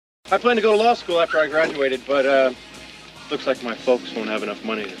I plan to go to law school after I graduated, but looks like my folks won't have enough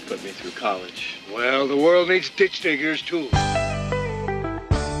money to put me through college. Well, the world needs ditch diggers, too.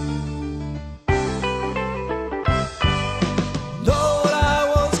 Lord,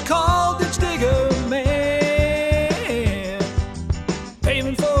 I was called ditch digger man,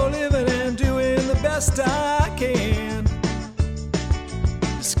 paving for a living and doing the best I can.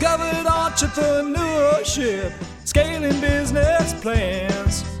 Discovered entrepreneurship, scaling business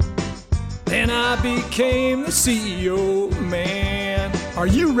plans. Then I became the CEO man. Are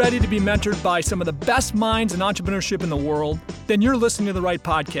you ready to be mentored by some of the best minds in entrepreneurship in the world? Then you're listening to the right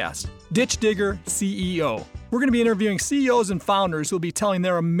podcast, Ditch Digger CEO. We're going to be interviewing CEOs and founders who will be telling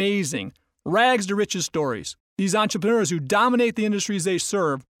their amazing, rags to riches stories. These entrepreneurs who dominate the industries they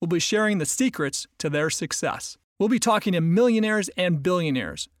serve will be sharing the secrets to their success. We'll be talking to millionaires and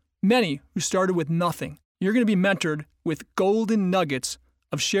billionaires, many who started with nothing. You're going to be mentored with golden nuggets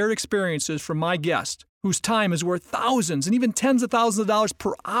of shared experiences from my guest, whose time is worth thousands and even tens of thousands of dollars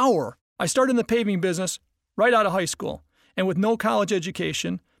per hour. I started in the paving business right out of high school, and with no college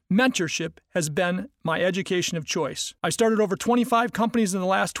education, mentorship has been my education of choice. I started over 25 companies in the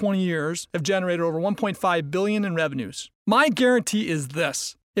last 20 years, have generated over $1.5 billion in revenues. My guarantee is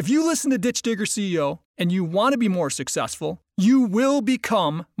this: if you listen to Ditch Digger CEO and you want to be more successful, you will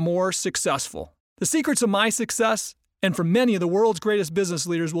become more successful. The secrets of my success and from many of the world's greatest business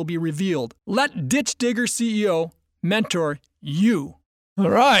leaders will be revealed. Let Ditch Digger CEO mentor you.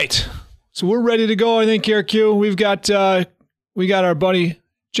 All right. So we're ready to go, I think, here, Q. We got our buddy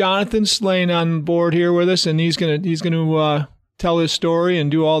Jonathan Slane on board here with us, and he's gonna tell his story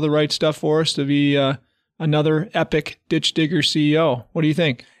and do all the right stuff for us to be another epic Ditch Digger CEO. What do you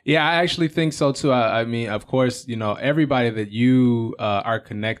think? Yeah, I actually think so too. I mean, of course, everybody that you are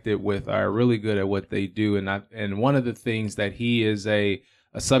connected with are really good at what they do, and one of the things that he is a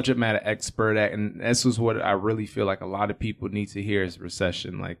subject matter expert at, and this is what I really feel like a lot of people need to hear is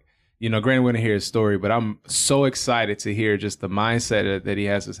recession. Like, granted, we're going to hear his story, but I'm so excited to hear just the mindset that he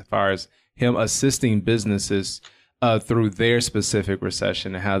has as far as him assisting businesses through their specific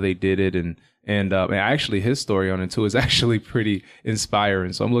recession and how they did it, and actually his story on it too is actually pretty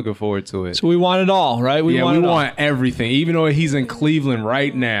inspiring. So I'm looking forward to it. So we want it all, right? We want everything. Even though he's in Cleveland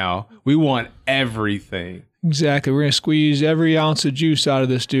right now, we want everything. Exactly. We're going to squeeze every ounce of juice out of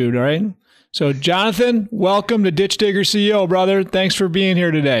this dude, all right? So Jonathan, welcome to Ditch Digger CEO, brother. Thanks for being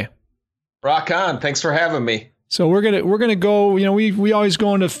here today. Rock on. Thanks for having me. So we're gonna go. We always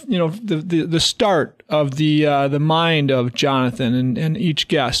go into the start of the mind of Jonathan and each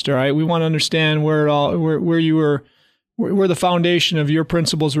guest. All right, we want to understand where the foundation of your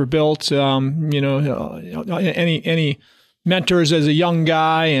principles were built. Any mentors as a young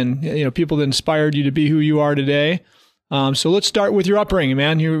guy, and people that inspired you to be who you are today. So let's start with your upbringing,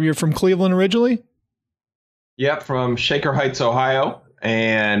 man. You're from Cleveland originally. Yep, from Shaker Heights, Ohio,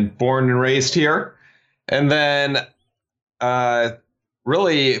 and born and raised here. And then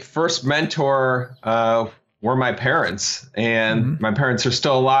really first mentor were my parents. And my parents are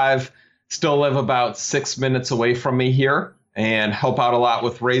still alive, still live about 6 minutes away from me here, and help out a lot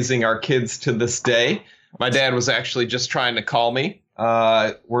with raising our kids to this day. My dad was actually just trying to call me.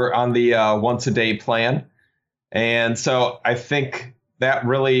 We're on the once a day plan. And so I think that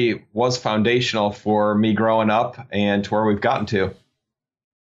really was foundational for me growing up and to where we've gotten to.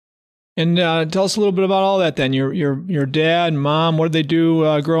 And tell us a little bit about all that. Then your dad and mom, what did they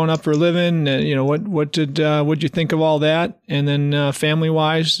do growing up for a living? What did you think of all that? And then family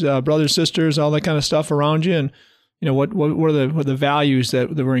wise, brothers, sisters, all that kind of stuff around you, and what are the values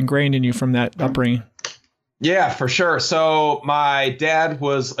that were ingrained in you from that upbringing? Yeah, for sure. So my dad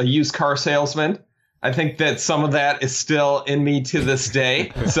was a used car salesman. I think that some of that is still in me to this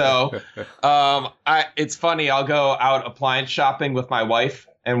day. So it's funny. I'll go out appliance shopping with my wife,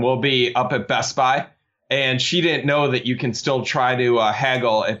 and we'll be up at Best Buy, and she didn't know that you can still try to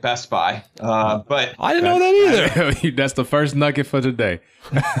haggle at Best Buy. But I didn't know that either. That's the first nugget for today.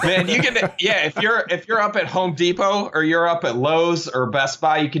 Man, you can, if you're up at Home Depot or you're up at Lowe's or Best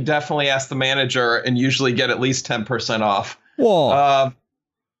Buy, you can definitely ask the manager and usually get at least 10% off. Whoa.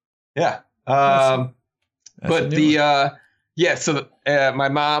 Yeah. That's So my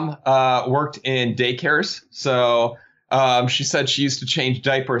mom worked in daycares, so. She said she used to change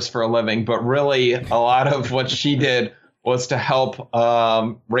diapers for a living, but really a lot of what she did was to help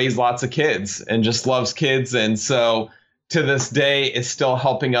raise lots of kids and just loves kids. And so to this day is still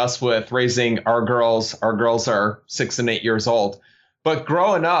helping us with raising our girls. Our girls are 6 and 8 years old. But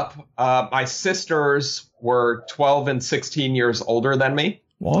growing up, my sisters were 12 and 16 years older than me.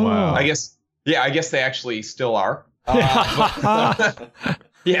 Wow. I guess they actually still are.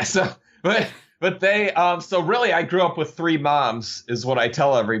 Yeah. So, but they, so really, I grew up with three moms, is what I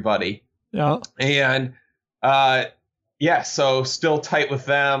tell everybody. Yeah. And, yeah, so still tight with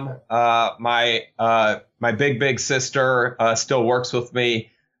them. My big sister still works with me,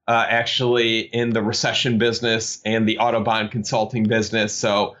 actually in the recession business and the auto bond consulting business.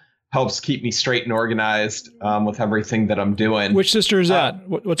 So helps keep me straight and organized with everything that I'm doing. Which sister is that?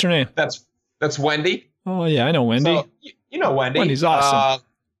 What's her name? That's Wendy. Oh yeah, I know Wendy. So, you know Wendy. Wendy's awesome.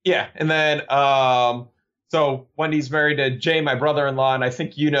 Yeah, and then so Wendy's married to Jay, my brother-in-law, and I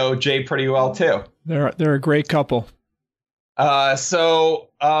think you know Jay pretty well too. They're a great couple. So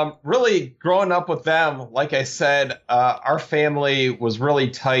really growing up with them, like I said, our family was really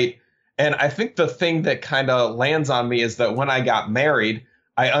tight. And I think the thing that kind of lands on me is that when I got married,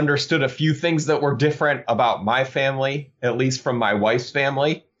 I understood a few things that were different about my family, at least from my wife's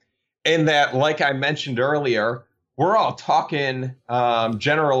family. In that, like I mentioned earlier, we're all talking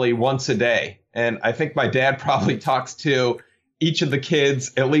generally once a day. And I think my dad probably talks to each of the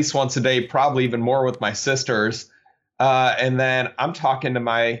kids at least once a day, probably even more with my sisters. And then I'm talking to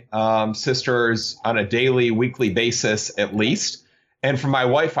my sisters on a daily, weekly basis, at least. And for my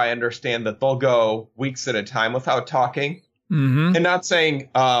wife, I understand that they'll go weeks at a time without talking. Mm-hmm. And not saying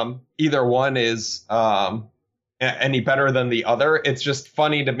either one is any better than the other. It's just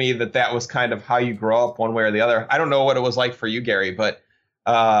funny to me that that was kind of how you grow up one way or the other. I don't know what it was like for you, Gary, but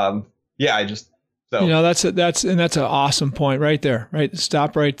yeah, I just. So. That's an awesome point right there. Right,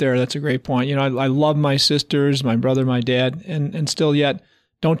 stop right there. That's a great point. I love my sisters, my brother, my dad, and still yet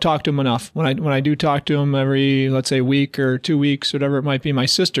don't talk to them enough. When I do talk to them every, let's say, week or 2 weeks, whatever it might be, my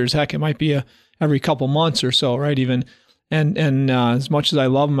sisters, heck, it might be every couple months or so, right? Even and as much as I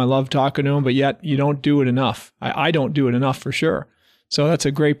love them, I love talking to them, but yet you don't do it enough. I don't do it enough for sure. So that's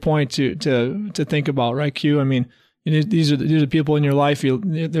a great point to think about, right, Q? I mean. These are people in your life.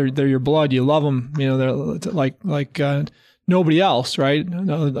 They're your blood. You love them. They're like nobody else, right?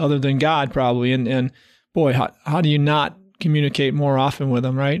 Other than God, probably. And boy, how do you not communicate more often with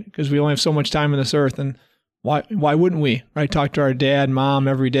them, right? Because we only have so much time on this earth, and why wouldn't we, right? Talk to our dad, mom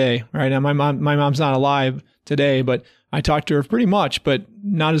every day, right? Now my mom's not alive today, but I talk to her pretty much, but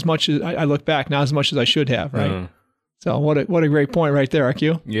not as much as I look back, not as much as I should have, right? So what a great point right there,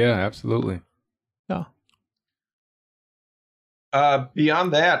 IQ. Yeah, absolutely. Yeah.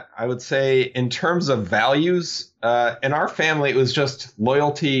 Beyond that, I would say in terms of values, in our family, it was just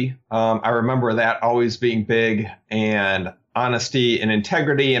loyalty. I remember that always being big, and honesty and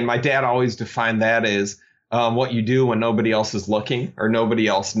integrity. And my dad always defined that as what you do when nobody else is looking or nobody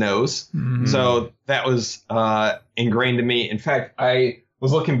else knows. Mm-hmm. So that was ingrained in me. In fact, I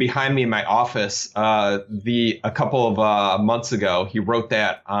was looking behind me in my office a couple of months ago. He wrote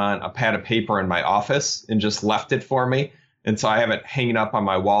that on a pad of paper in my office and just left it for me. And so I have it hanging up on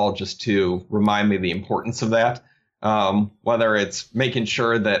my wall just to remind me the importance of that. Whether it's making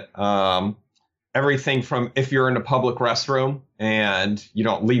sure that everything from if you're in a public restroom and you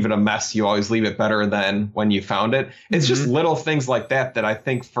don't leave it a mess, you always leave it better than when you found it. It's just little things like that I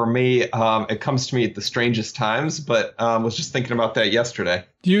think for me, it comes to me at the strangest times, but was just thinking about that yesterday.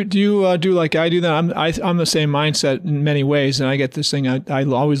 Do you do like I do that? I'm the same mindset in many ways, and I get this thing. I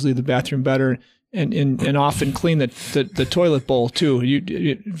always leave the bathroom better. And often clean the toilet bowl too.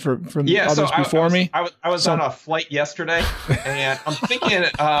 From others before me. I was on a flight yesterday, and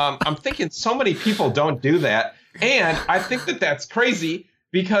I'm thinking so many people don't do that, and I think that's crazy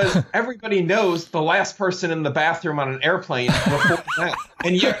because everybody knows the last person in the bathroom on an airplane before that,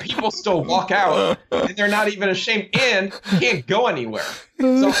 and yet people still walk out and they're not even ashamed and can't go anywhere.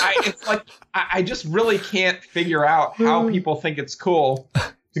 So it's like I just really can't figure out how people think it's cool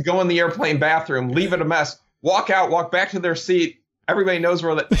to go in the airplane bathroom, leave it a mess, walk out, walk back to their seat. Everybody knows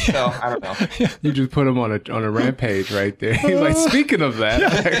where that. So I don't know. You just put him on a rampage right there. He's like, speaking of that,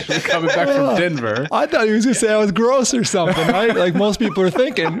 actually coming back from Denver. I thought he was going to say I was gross or something, right? Like most people are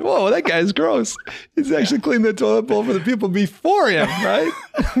thinking, whoa, that guy's gross. He's actually cleaned the toilet bowl for the people before him, right?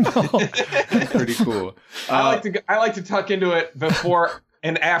 That's pretty cool. I like to tuck into it before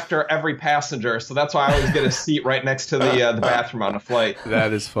and after every passenger, so that's why I always get a seat right next to the bathroom on a flight.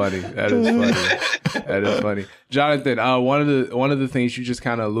 That is funny. That is funny. Jonathan, one of the things you just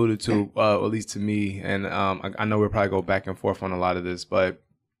kind of alluded to, at least to me, and I know we'll probably go back and forth on a lot of this, but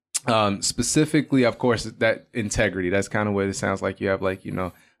specifically, of course, that integrity. That's kind of what it sounds like you have, like,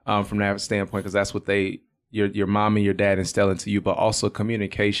 from that standpoint, because that's what your mom and your dad instill into you. But also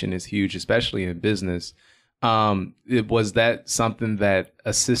communication is huge, especially in business. Was that something that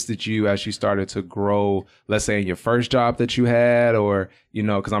assisted you as you started to grow, let's say in your first job that you had, or, you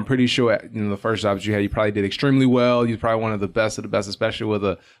know, because I'm pretty sure, you know, the first job that you had, you probably did extremely well. You're probably one of the best, especially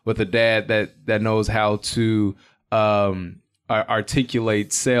with a dad that knows how to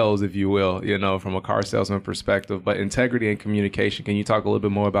articulate sales, if you will, you know, from a car salesman perspective. But integrity and communication, can you talk a little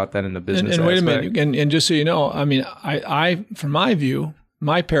bit more about that in the business and wait a aspect? minute, and just so you know, I mean, I from my view,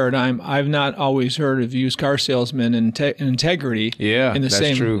 my paradigm, I've not always heard of used car salesmen and integrity in the that's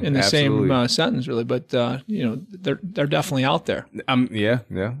same true. in the Absolutely. same sentence, really. But you know, they're definitely out there. Yeah.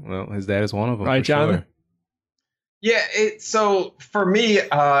 Well, his dad is one of them, Right, for Jonathan? sure. Yeah, so for me,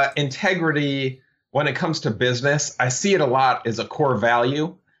 integrity, when it comes to business, I see it a lot as a core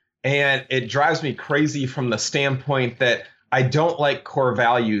value. And it drives me crazy from the standpoint that I don't like core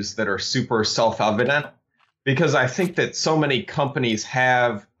values that are super self-evident, because I think that so many companies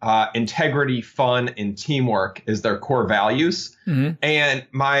have integrity, fun, and teamwork as their core values. Mm-hmm. And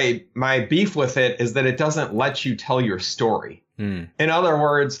my beef with it is that it doesn't let you tell your story. In other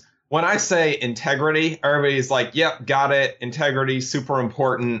words, when I say integrity, everybody's like, yep, got it. Integrity, super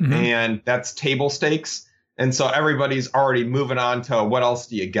important. And that's table stakes. And so everybody's already moving on to what else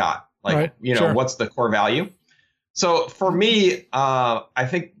do you got? Like, Right. you know, Sure. what's the core value? So for me, I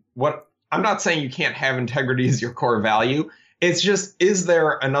think I'm not saying you can't have integrity as your core value. It's just, is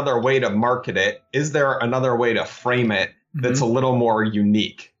there another way to market it? Is there another way to frame it that's a little more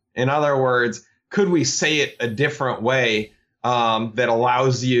unique? In other words, could we say it a different way that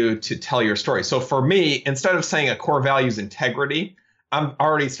allows you to tell your story? So for me, instead of saying a core value is integrity, I'm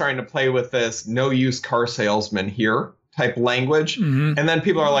already starting to play with this no used car salesman here type language. And then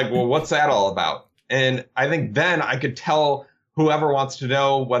people are like, well, what's that all about? And I think then I could tell whoever wants to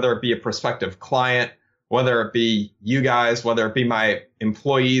know, whether it be a prospective client, whether it be you guys, whether it be my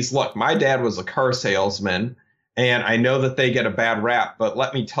employees, look, my dad was a car salesman, and I know that they get a bad rap, but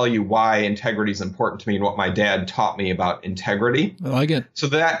let me tell you why integrity is important to me and what my dad taught me about integrity. I like it. So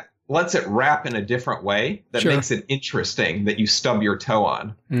that lets it wrap in a different way that Sure. makes it interesting that you stub your toe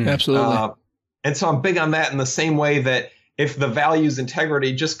on. Absolutely. And so I'm big on that in the same way that if the value is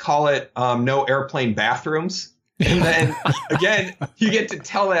integrity, just call it no airplane bathrooms. And then again, you get to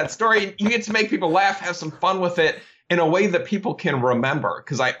tell that story. You get to make people laugh, have some fun with it in a way that people can remember.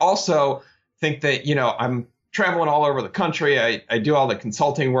 Because I also think that, you know, I'm traveling all over the country. I do all the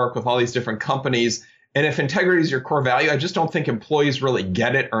consulting work with all these different companies. And if integrity is your core value, I just don't think employees really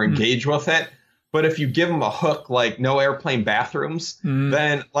get it or engage with it. But if you give them a hook like no airplane bathrooms,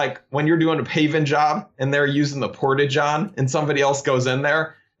 then like when you're doing a paving job and they're using the portage on and somebody else goes in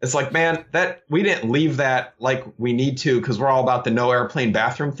there, it's like, man, that we didn't leave that like we need to, because we're all about the no airplane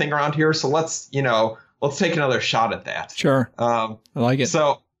bathroom thing around here. So let's take another shot at that. Sure. I like it.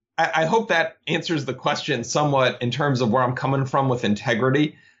 So I hope that answers the question somewhat in terms of where I'm coming from with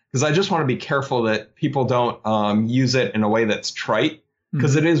integrity, because I just want to be careful that people don't use it in a way that's trite,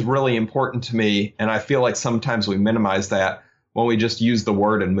 because it is really important to me. And I feel like sometimes we minimize that when we just use the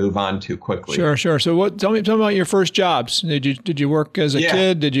word and move on too quickly. Sure. So tell me about your first jobs. Did you work as a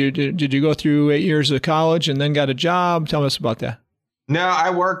kid? Did you go through 8 years of college and then got a job? Tell us about that. No, I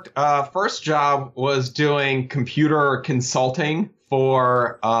worked. First job was doing computer consulting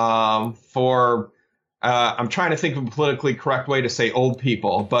for I'm trying to think of a politically correct way to say old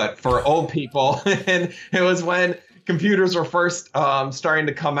people, but for old people. And it was when computers were first starting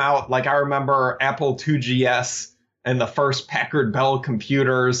to come out. Like I remember Apple IIgs and the first Packard Bell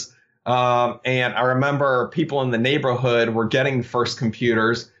computers. And I remember people in the neighborhood were getting first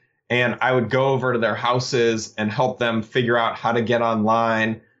computers, and I would go over to their houses and help them figure out how to get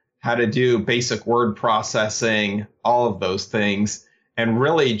online, how to do basic word processing, all of those things. And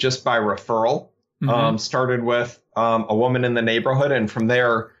really just by referral, started with a woman in the neighborhood, and from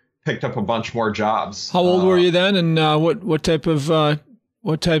there picked up a bunch more jobs. How old were you then, and what type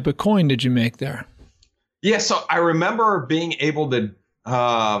of coin did you make there? Yeah, so I remember being able to,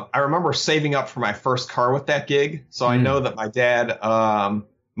 I remember saving up for my first car with that gig. So I know that my dad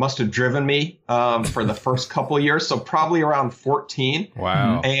must have driven me for the first couple of years. So probably around 14.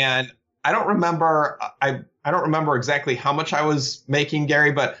 Wow. And I don't remember, I don't remember exactly how much I was making,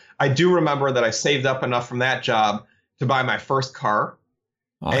 Gary, but I do remember that I saved up enough from that job to buy my first car.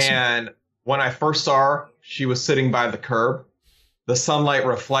 Awesome. And when I first saw her, she was sitting by the curb. The sunlight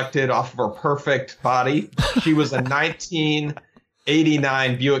reflected off of her perfect body. She was a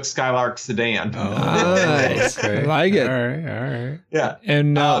 1989 Buick Skylark sedan. Oh, Nice. okay. I like it. All right. Yeah.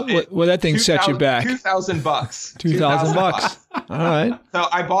 And what that thing set you back? $2,000. $2,000. All right. So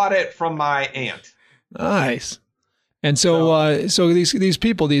I bought it from my aunt. Nice. And so these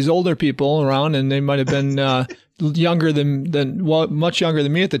people, these older people around, and they might have been much younger than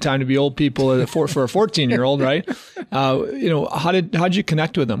me at the time to be old people for a 14-year-old, right? How'd you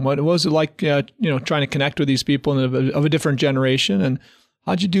connect with them? What was it like, trying to connect with these people of a different generation, and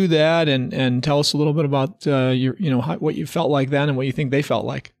how'd you do that? And tell us a little bit about what you felt like then and what you think they felt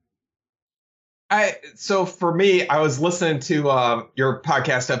like. So for me, I was listening to your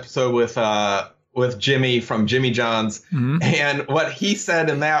podcast episode with Jimmy from Jimmy John's. Mm-hmm. And what he said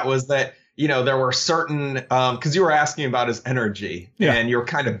in that was that, there were certain, because you were asking about his energy, and you were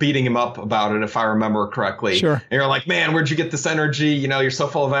kind of beating him up about it, if I remember correctly. Sure. And you're like, man, where'd you get this energy? You're so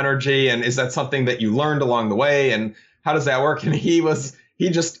full of energy. And is that something that you learned along the way? And how does that work? And he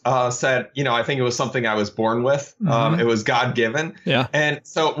just said, I think it was something I was born with. Mm-hmm. It was God-given. Yeah. And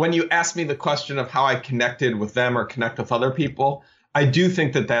so when you asked me the question of how I connected with them or connect with other people, I do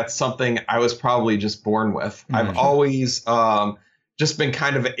think that that's something I was probably just born with. Mm-hmm. I've always just been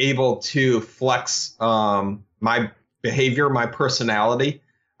kind of able to flex my behavior, my personality,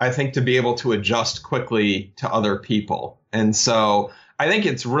 I think, to be able to adjust quickly to other people. And so I think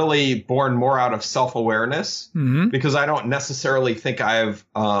it's really born more out of self-awareness, mm-hmm. because I don't necessarily think I have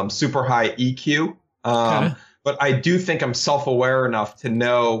super high EQ, okay. But I do think I'm self-aware enough to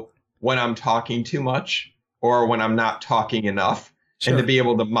know when I'm talking too much or when I'm not talking enough, sure. And to be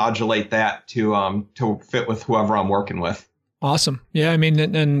able to modulate that to fit with whoever I'm working with. Awesome. Yeah, I mean,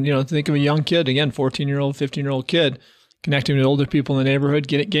 and think of a young kid, again, 14-year-old, 15-year-old kid, connecting with older people in the neighborhood,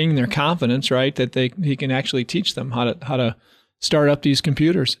 gaining their confidence, right? That he can actually teach them how to start up these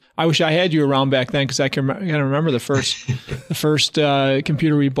computers. I wish I had you around back then, because I can remember the first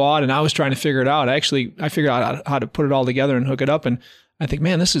computer we bought, and I was trying to figure it out. I figured out how to put it all together and hook it up, and I think,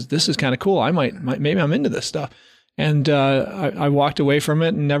 man, this is kind of cool. I might maybe I'm into this stuff. And I walked away from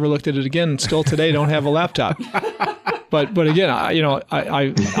it and never looked at it again. And still today, don't have a laptop. But again, I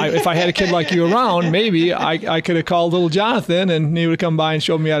if I had a kid like you around, maybe I could have called little Jonathan and he would come by and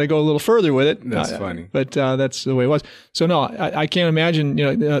showed me how to go a little further with it. That's funny. But that's the way it was. So no, I can't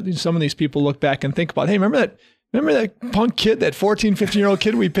imagine. Some of these people look back and think about, hey, remember that punk kid, that 14, 15-year-old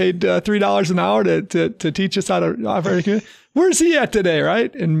kid we paid $3 an hour to teach us how to operate a computer? Where's he at today,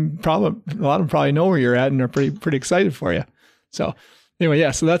 right? And probably a lot of them probably know where you're at and are pretty excited for you. So anyway,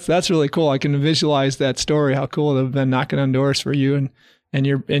 yeah, so that's really cool. I can visualize that story, how cool it would have been knocking on doors for you and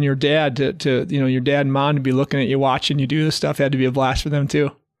your dad to your dad and mom to be looking at you, watching you do this stuff, had to be a blast for them too.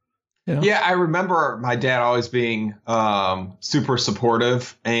 Yeah, I remember my dad always being super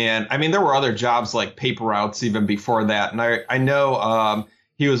supportive. And I mean, there were other jobs like paper routes even before that. And I know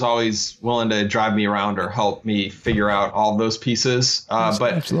he was always willing to drive me around or help me figure out all those pieces.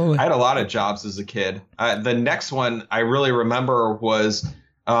 But absolutely. I had a lot of jobs as a kid. The next one I really remember was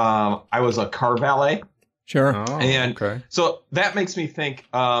I was a car valet. Sure. Oh, and okay. So that makes me think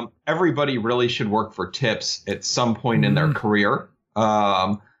everybody really should work for tips at some point in their career.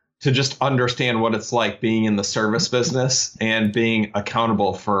 To just understand what it's like being in the service business and being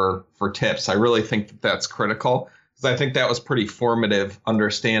accountable for tips. I really think that that's critical, because I think that was pretty formative,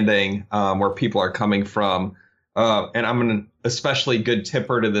 understanding where people are coming from. And I'm an especially good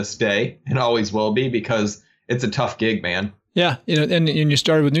tipper to this day, and always will be, because it's a tough gig, man. Yeah, and you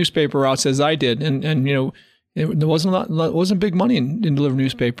started with newspaper routes as I did, and there wasn't big money in delivering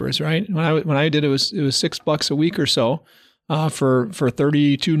newspapers, right? When I did it was $6 a week or so. For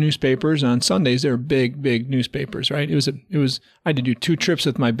 32 newspapers on Sundays. They're big newspapers, right? I had to do 2 trips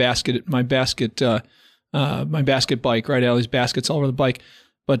with my basket bike, right? All these baskets all over the bike.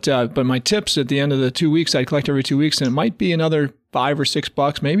 But my tips at the end of the 2 weeks, I'd collect every 2 weeks, and it might be another $5 or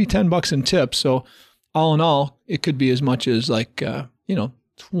 $6, maybe $10 in tips. So all in all, it could be as much as like,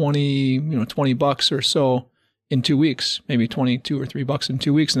 $20 or so in 2 weeks, maybe $22 or $3 in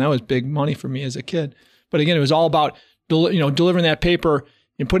 2 weeks. And that was big money for me as a kid. But again, it was all about delivering that paper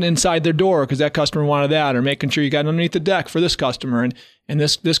and putting it inside their door because that customer wanted that, or making sure you got underneath the deck for this customer, and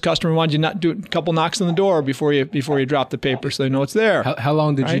this customer wanted you not do a couple knocks on the door before you drop the paper so they know it's there. How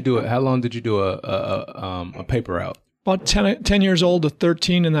long did you do it? How long did you do a paper route? About 10 years old to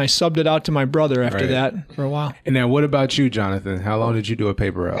 13, and I subbed it out to my brother after that for a while. And then what about you, Jonathan? How long did you do a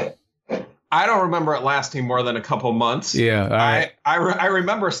paper route? I don't remember it lasting more than a couple months. Yeah, all right. I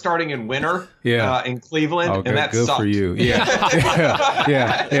remember starting in winter in Cleveland, and that good sucked. For you. Yeah.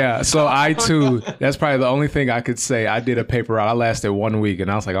 yeah. So I too, that's probably the only thing I could say. I did a paper route. I lasted 1 week, and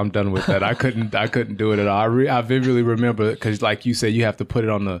I was like, I'm done with that. I couldn't do it at all. I vividly remember it because, like you said, you have to put it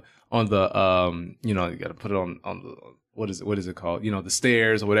on the you got to put it on the. What is it called? The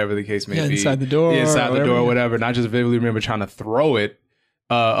stairs or whatever the case may be. Inside the door. Yeah, inside the door or whatever. And I just vividly remember trying to throw it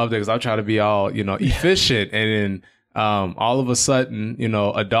up there because I was trying to be all, efficient. And then all of a sudden,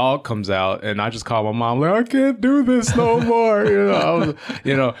 a dog comes out, and I just call my mom like, I can't do this no more.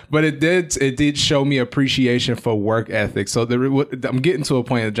 But it did show me appreciation for work ethic. So I'm getting to a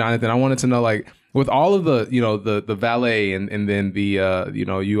point, Jonathan. I wanted to know, like, with all of the the valet and then the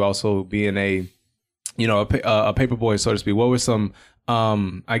you also being a paper boy, so to speak. What were some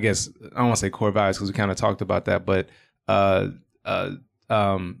I guess I don't want to say core values because we kind of talked about that, but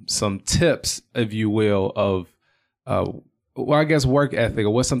some tips, if you will, of I guess work ethic, or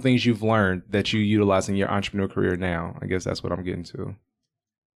what's some things you've learned that you utilize in your entrepreneur career now? I guess that's what I'm getting to.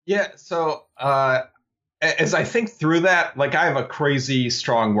 Yeah. So as I think through that, like, I have a crazy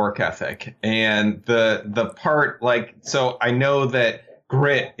strong work ethic, and the part, like, so I know that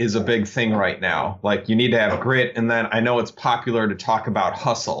grit is a big thing right now. Like, you need to have grit. And then I know it's popular to talk about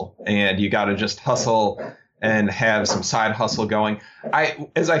hustle, and you got to just hustle and have some side hustle going.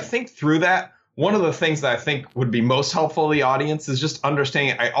 As I think through that, one of the things that I think would be most helpful to the audience is just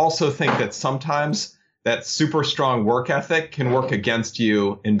understanding. I also think that sometimes that super strong work ethic can work against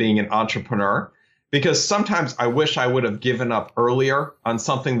you in being an entrepreneur, because sometimes I wish I would have given up earlier on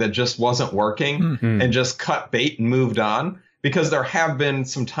something that just wasn't working and just cut bait and moved on. Because there have been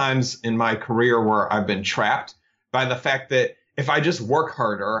some times in my career where I've been trapped by the fact that if I just work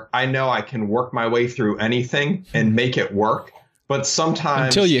harder, I know I can work my way through anything and make it work. But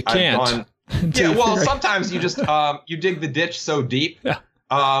sometimes until you can't. Sometimes you just you dig the ditch so deep.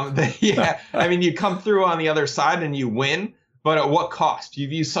 I mean, you come through on the other side and you win, but at what cost?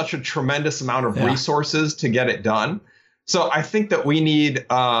 You've used such a tremendous amount of resources to get it done. So I think that we need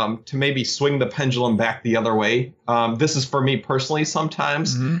to maybe swing the pendulum back the other way. This is for me personally.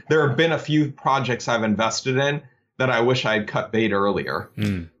 Sometimes there have been a few projects I've invested in that I wish I had cut bait earlier.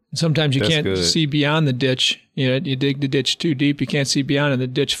 Sometimes you can't see beyond the ditch. You dig the ditch too deep. You can't see beyond it. The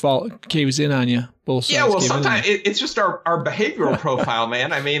ditch caves in on you. Both sides. Yeah, well, sometimes it's just our behavioral profile,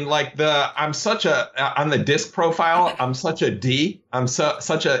 man. I mean, like on the disc profile, I'm such a D. I'm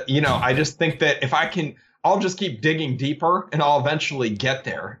such a, I just think that if I can, I'll just keep digging deeper and I'll eventually get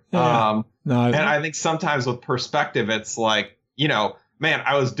there. And I think sometimes with perspective, it's like, man,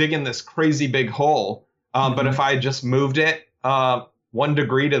 I was digging this crazy big hole. But if I just moved it 1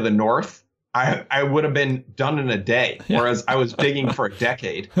 degree to the north, I would have been done in a day, whereas I was digging for a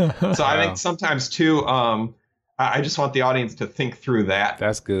decade. So I think sometimes too, I just want the audience to think through that.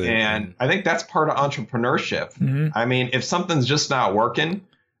 That's good. And I think that's part of entrepreneurship. I mean, if something's just not working,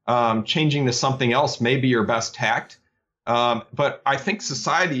 changing to something else may be your best tact. But I think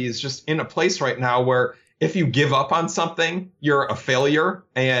society is just in a place right now where if you give up on something, you're a failure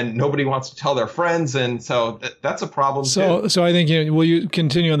and nobody wants to tell their friends. And so that's a problem too. So I think, will you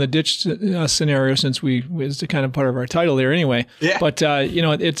continue on the ditch scenario, since it's the kind of part of our title there anyway. Yeah. But,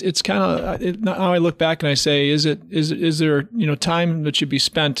 it's kind of how I look back and I say, is there, time that should be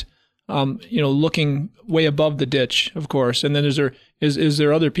spent, looking way above the ditch, of course. And then is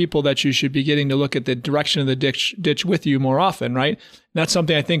there other people that you should be getting to look at the direction of the ditch with you more often, right? And that's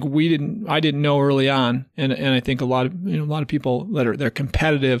something I think I didn't know early on. And I think a lot of people they're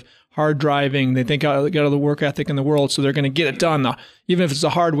competitive, hard driving, they think they got all the work ethic in the world, so they're going to get it done. Even if it's the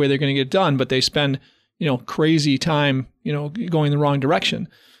hard way, they're going to get it done, but they spend, crazy time, going the wrong direction.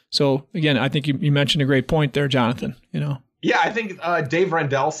 So again, I think you mentioned a great point there, Jonathan, Yeah, I think Dave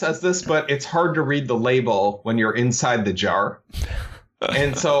Rendell says this, but it's hard to read the label when you're inside the jar.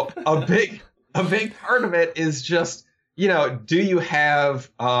 And so a big part of it is just, do you have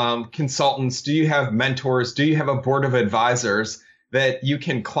consultants? Do you have mentors? Do you have a board of advisors that you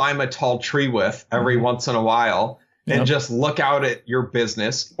can climb a tall tree with every once in a while and just look out at your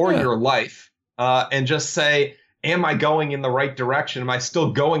business or your life and just say, am I going in the right direction? Am I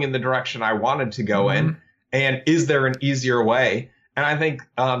still going in the direction I wanted to go in? And is there an easier way? And I think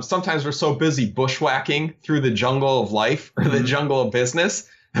sometimes we're so busy bushwhacking through the jungle of life or the jungle of business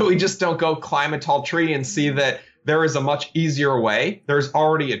that we just don't go climb a tall tree and see that there is a much easier way. There's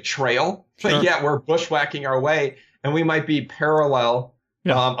already a trail, but yet we're bushwhacking our way, and we might be parallel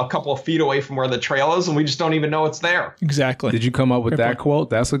a couple of feet away from where the trail is, and we just don't even know it's there. Exactly. Did you come up with that quote?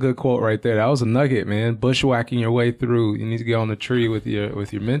 That's a good quote right there. That was a nugget, man. Bushwhacking your way through. You need to get on the tree with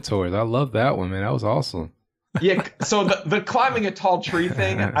your mentors. I love that one, man. That was awesome. Yeah, so the climbing a tall tree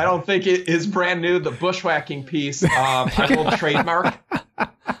thing, I don't think it is brand new. The bushwhacking piece, I will trademark.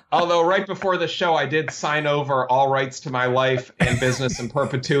 Although right before the show, I did sign over all rights to my life and business in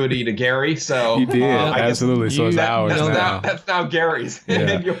perpetuity to Gary. So you did, absolutely. So it's ours now. That's now Gary's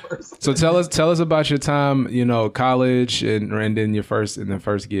and yours. So tell us about your time, college and then your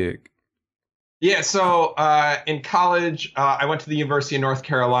first gig. Yeah, so in college, I went to the University of North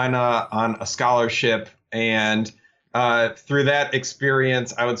Carolina on a scholarship, and through that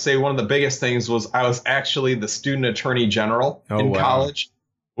experience, I would say one of the biggest things was I was actually the student attorney general in college,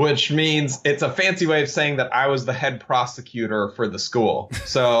 which means it's a fancy way of saying that I was the head prosecutor for the school.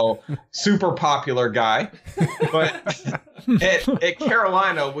 So super popular guy. But at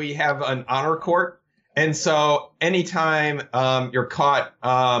Carolina, we have an honor court. And so anytime you're caught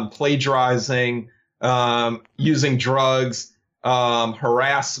plagiarizing, using drugs,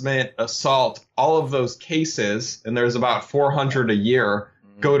 harassment, assault, all of those cases, and there's about 400 a year,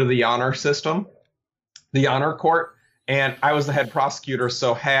 go to the honor system, the honor court. And I was the head prosecutor,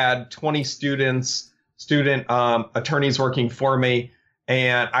 so had 20 student attorneys working for me.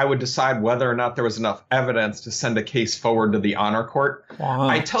 And I would decide whether or not there was enough evidence to send a case forward to the honor court. Wow.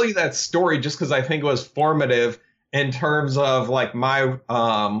 I tell you that story just because I think it was formative in terms of like my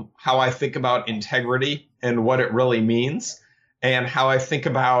how I think about integrity and what it really means, and how I think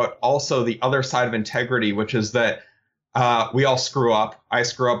about also the other side of integrity, which is that we all screw up. I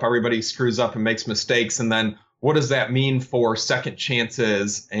screw up. Everybody screws up and makes mistakes. And then what does that mean for second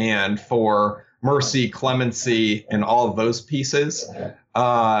chances and for mercy, clemency, and all of those pieces?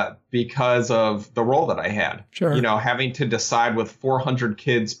 Because of the role that I had. Sure. You know, having to decide with 400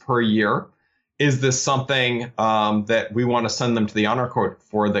 kids per year, is this something that we want to send them to the honor court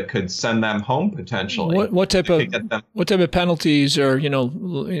for that could send them home potentially? What type of penalties, or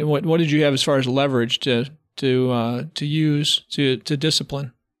what did you have as far as leverage to use to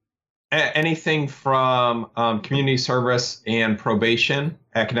discipline? Anything from community service and probation,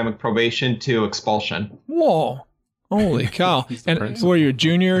 academic probation, to expulsion. Whoa. Holy cow. And were you a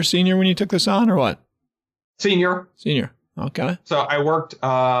junior or senior when you took this on, or what? Senior. Okay. So I worked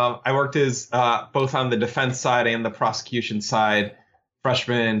as both on the defense side and the prosecution side,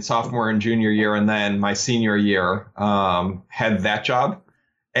 freshman, sophomore, and junior year. And then my senior year had that job.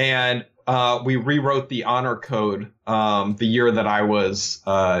 And we rewrote the honor code the year that I was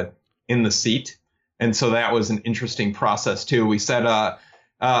in the seat. And so that was an interesting process, too. We said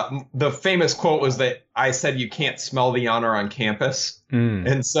the famous quote was that I said you can't smell the honor on campus.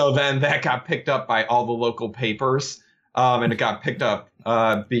 And so then that got picked up by all the local papers. And it got picked up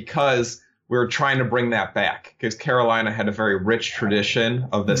because we were trying to bring that back, because Carolina had a very rich tradition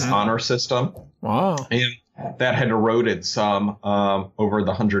of this honor system. Wow. And that had eroded some over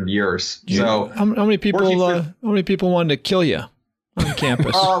the 100 years. So how many people wanted to kill you on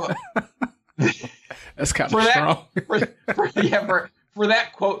campus? That's kind of strong. For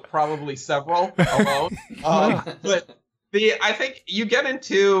that quote, probably several alone. But I think you get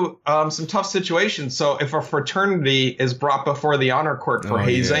into some tough situations. So if a fraternity is brought before the honor court for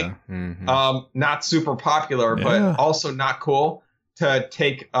hazing, not super popular, but also not cool to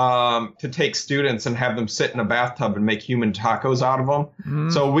take students and have them sit in a bathtub and make human tacos out of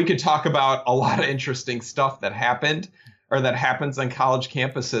them. So we could talk about a lot of interesting stuff that happened or that happens on college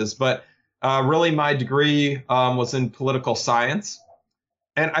campuses. But really, my degree was in political science.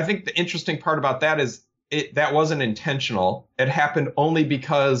 And I think the interesting part about that is that wasn't intentional. It happened only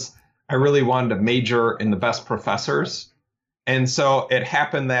because I really wanted to major in the best professors. And so it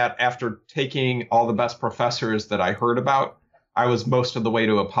happened that after taking all the best professors that I heard about, I was most of the way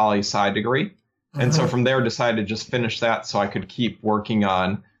to a poli-sci degree. And so from there, decided to just finish that so I could keep working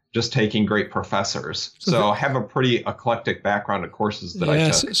on just taking great professors. So I have a pretty eclectic background of courses that I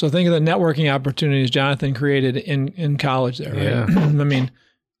took. So think of the networking opportunities Jonathan created in college there, right? Yeah. I mean,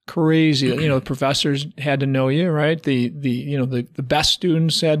 crazy. The professors had to know you, right? The best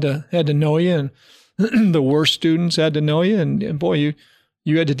students had to know you, and the worst students had to know you. And boy,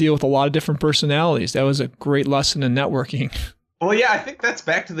 you had to deal with a lot of different personalities. That was a great lesson in networking. Well, yeah, I think that's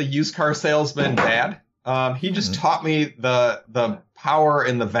back to the used car salesman dad. He just taught me the power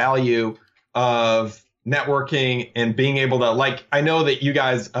and the value of networking and being able to, like, I know that you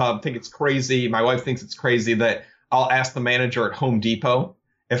guys think it's crazy. My wife thinks it's crazy that I'll ask the manager at Home Depot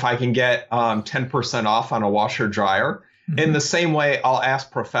if I can get 10% off on a washer dryer. In the same way, I'll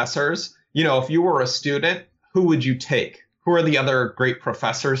ask professors, if you were a student, who would you take? Who are the other great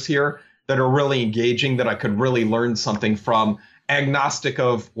professors here that are really engaging, that I could really learn something from, agnostic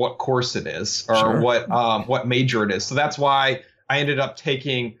of what course it is or what major it is. So that's why I ended up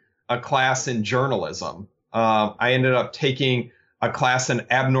taking a class in journalism. I ended up taking a class in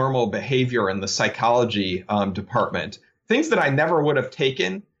abnormal behavior in the psychology department. Things that I never would have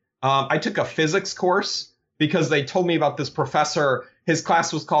taken. I took a physics course because they told me about this professor. His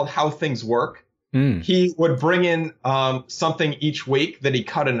class was called How Things Work. He would bring in something each week that he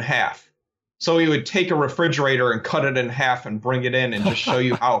cut in half. So he would take a refrigerator and cut it in half and bring it in and just show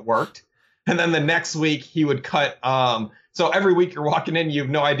you how it worked. And then the next week he would cut So every week you're walking in, you have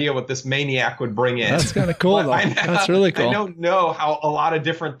no idea what this maniac would bring in. That's kind of cool, though. That's really cool. I don't know how a lot of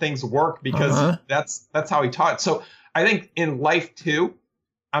different things work because that's how he taught. So I think in life too,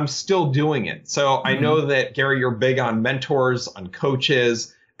 I'm still doing it. So I know that, Gary, you're big on mentors, on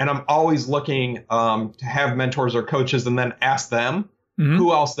coaches, and I'm always looking to have mentors or coaches and then ask them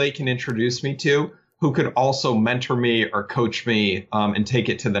who else they can introduce me to, who could also mentor me or coach me and take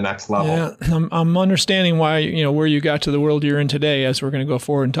it to the next level. Yeah, I'm understanding why, where you got to the world you're in today, as we're going to go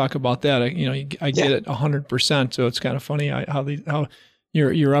forward and talk about that. I get it 100%. So it's kind of funny how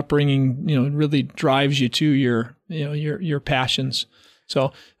your upbringing, really drives you to your passions.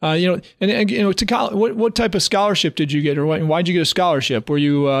 So, to college, what type of scholarship did you get, or why'd you get a scholarship? Were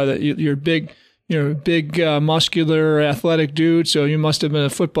you, you're big, muscular, athletic dude, so you must have been a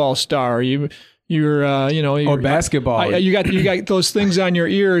football star. You're or basketball. You got those things on your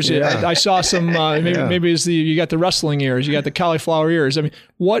ears. Yeah. I saw some. Maybe it's you got the wrestling ears. You got the cauliflower ears. I mean,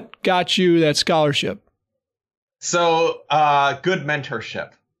 what got you that scholarship? So, good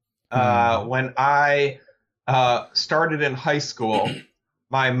mentorship. When I started in high school,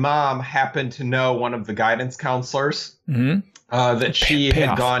 my mom happened to know one of the guidance counselors that she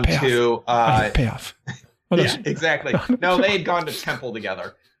had gone to. Payoff. Yeah, exactly. No, they had gone to Temple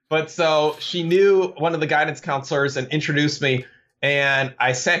together. But so she knew one of the guidance counselors and introduced me. And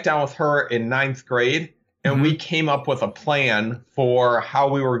I sat down with her in 9th grade, and we came up with a plan for how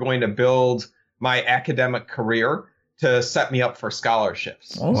we were going to build my academic career to set me up for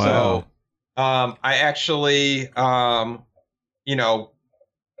scholarships. Oh, wow. So I actually,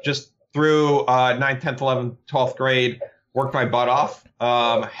 just through 9th, 10th, 11th, 12th grade, worked my butt off.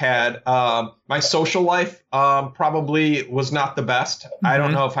 Had my social life probably was not the best. I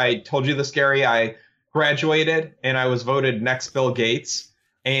don't know if I told you this, Gary. I graduated and I was voted next Bill Gates.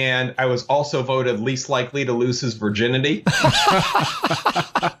 And I was also voted least likely to lose his virginity.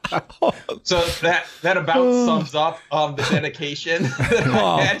 So that about sums up the dedication that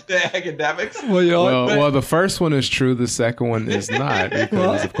I had to academics. Well, the first one is true. The second one is not,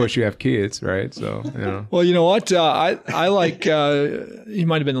 because of course you have kids, right? So Well, you know what? I like. You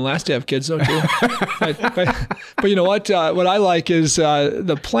might have been the last to have kids, though, too. but you know what? What I like is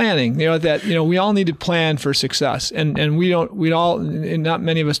the planning. We all need to plan for success, and we all, and not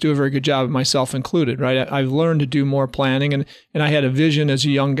many of us do a very good job, myself included, right? I've learned to do more planning, and I had a vision as a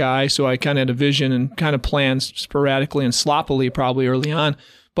young guy, so I kind of had a vision and kind of planned sporadically and sloppily probably early on.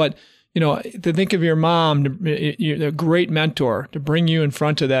 But, to think of your mom, you're a great mentor, to bring you in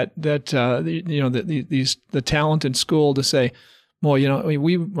front of the talent in school to say, well,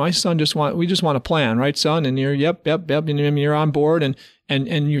 my son we just want to plan, right, son? And you're, yep, and you're on board,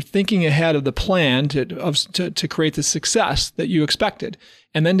 and you're thinking ahead of the plan to create the success that you expected.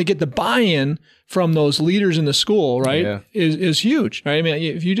 And then to get the buy-in from those leaders in the school, right, is huge, right? I mean,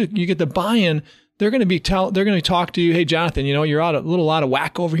 if you get the buy-in, they're going to talk to you. Hey, Jonathan, you're a little out of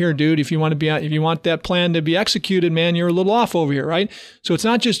whack over here, dude. If you want that plan to be executed, man, you're a little off over here, right? So it's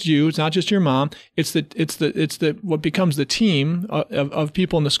not just you. It's not just your mom. It's what becomes the team of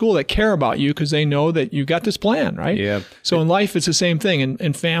people in the school that care about you because they know that you got this plan, right? Yeah. So in life, it's the same thing.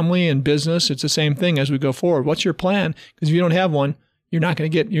 In family and business, it's the same thing as we go forward. What's your plan? Because if you don't have one, you're not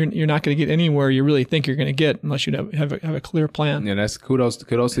going to get anywhere you really think you're going to get unless you have a clear plan. Yeah, that's kudos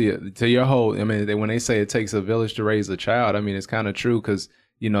to your whole. I mean, when they say it takes a village to raise a child, I mean, it's kind of true because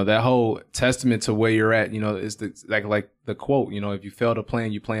that whole testament to where you're at. Is like the quote. If you fail to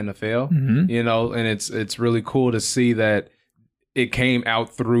plan, you plan to fail. And it's really cool to see that it came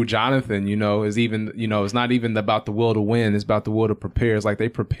out through Jonathan. Is even it's not even about the will to win. It's about the will to prepare. It's like they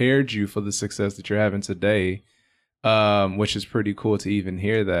prepared you for the success that you're having today. Which is pretty cool to even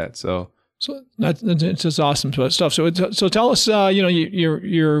hear that. So that's just awesome stuff. So tell us,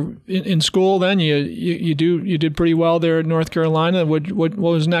 you're in school. Then you did pretty well there at North Carolina. What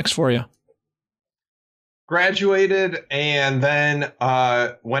was next for you? Graduated and then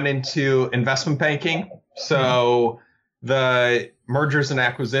went into investment banking. So the mergers and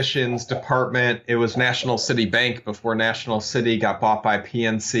acquisitions department, it was National City Bank before National City got bought by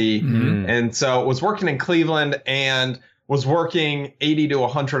PNC. And so was working in Cleveland and was working 80 to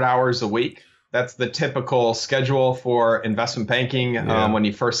 100 hours a week. That's the typical schedule for investment banking when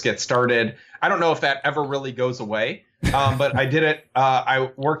you first get started. I don't know if that ever really goes away, but I did it.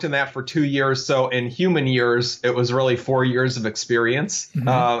 I worked in that for 2 years. So in human years, it was really 4 years of experience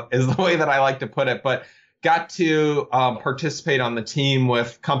is the way that I like to put it. But got to participate on the team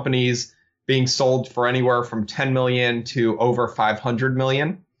with companies being sold for anywhere from 10 million to over 500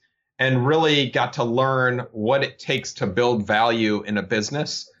 million. and really got to learn what it takes to build value in a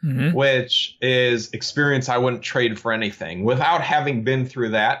business, which is experience I wouldn't trade for anything. Without having been through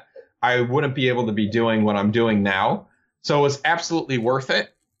that, I wouldn't be able to be doing what I'm doing now. So it was absolutely worth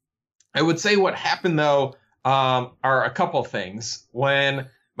it. I would say what happened, though, are a couple things. When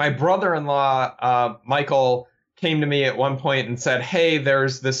my brother-in-law, Michael, came to me at one point and said, hey,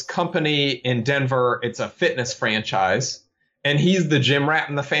 there's this company in Denver. It's a fitness franchise. And he's the gym rat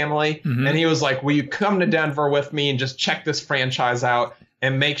in the family. And he was like, will you come to Denver with me and just check this franchise out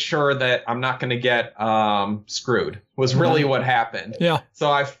and make sure that I'm not going to get screwed, was really what happened. Yeah.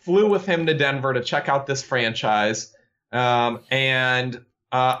 So I flew with him to Denver to check out this franchise. And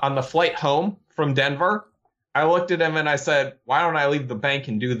on the flight home from Denver, I looked at him and I said, why don't I leave the bank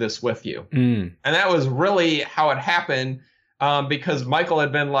and do this with you? And that was really how it happened, because Michael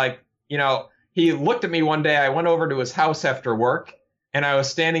had been like, you know, he looked at me one day. I went over to his house after work and I was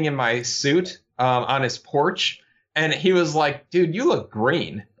standing in my suit on his porch. And he was like, dude, you look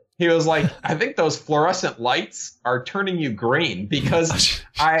green. He was like, I think those fluorescent lights are turning you green, because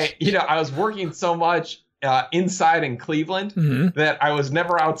I was working so much inside in Cleveland that I was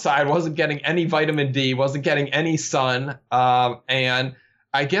never outside, wasn't getting any vitamin D, wasn't getting any sun. And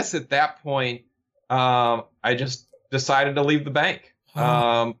I guess at that point, I just decided to leave the bank.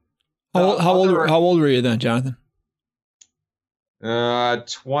 How old were you then, Jonathan?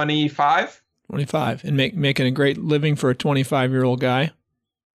 25. 25, and making a great living for a 25-year-old guy.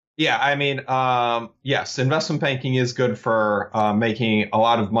 Yeah, I mean, yes, investment banking is good for making a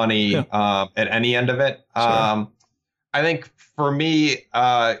lot of money at any end of it. Sure. I think for me,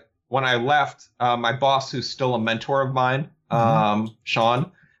 when I left, my boss, who's still a mentor of mine, Sean,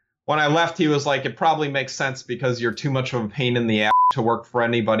 when I left, he was like, it probably makes sense because you're too much of a pain in the ass to work for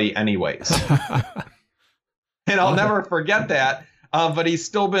anybody anyways. And I'll never forget that. But he's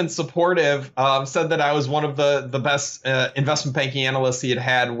still been supportive, said that I was one of the best investment banking analysts he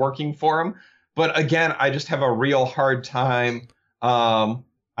had working for him. But again, I just have a real hard time, I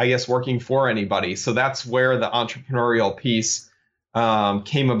guess, working for anybody. So that's where the entrepreneurial piece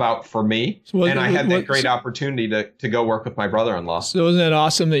came about for me. So I had that great opportunity to go work with my brother-in-law. So isn't it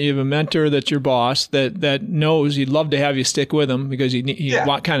awesome that you have a mentor that's your boss that knows he'd love to have you stick with him because he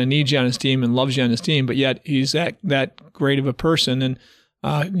kind of needs you on his team and loves you on his team, but yet he's that great of a person and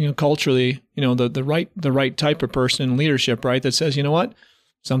culturally, the right type of person in leadership, right? That says, you know what?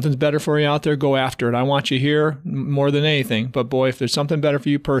 Something's better for you out there, go after it. I want you here more than anything. But boy, if there's something better for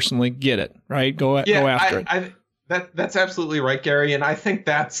you personally, get it, right? Go after it. That's absolutely right, Gary. And I think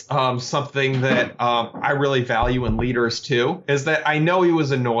that's something that I really value in leaders too, is that I know he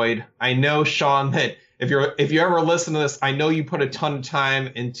was annoyed. I know, Sean, that if you ever listen to this, I know you put a ton of time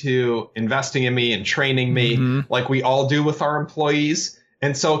into investing in me and training me like we all do with our employees.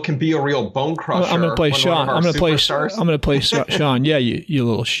 And so it can be a real bone crusher. I'm going to play Sean. I'm going to play Sean. Yeah, you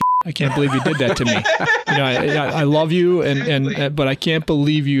little shit. I can't believe you did that to me. I love you, but I can't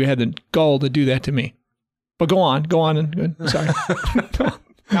believe you had the gall to do that to me. But go on, and sorry.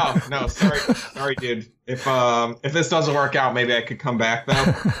 No, sorry, dude. If this doesn't work out, maybe I could come back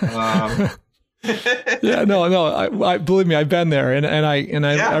though. Yeah, no. I believe me, I've been there, and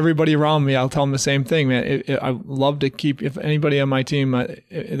everybody around me, I'll tell them the same thing, man. I love to keep. If anybody on my team,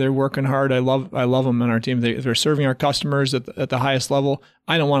 they're working hard. I love them on our team. They're serving our customers at the highest level.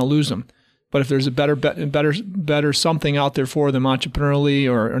 I don't want to lose them. But if there's a better something out there for them entrepreneurially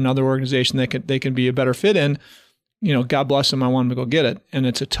or another organization that they can be a better fit in, God bless them. I want them to go get it. And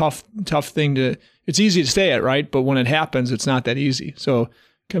it's a tough thing it's easy to stay at, right? But when it happens, it's not that easy. So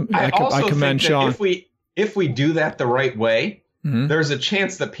I commend Sean. If we do that the right way, there's a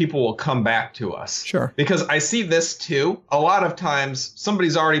chance that people will come back to us. Sure. Because I see this too. A lot of times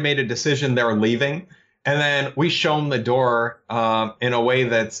somebody's already made a decision, they're leaving, and then we show them the door in a way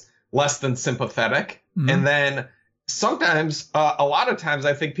that's less than sympathetic. And then sometimes, a lot of times,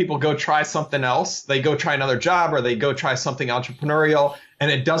 I think people go try something else. They go try another job or they go try something entrepreneurial and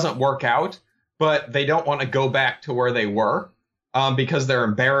it doesn't work out, but they don't want to go back to where they were because they're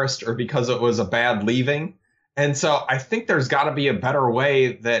embarrassed or because it was a bad leaving. And so I think there's got to be a better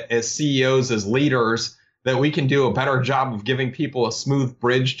way that as CEOs, as leaders, that we can do a better job of giving people a smooth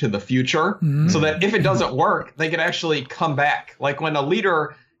bridge to the future so that if it doesn't work, they can actually come back. Like when a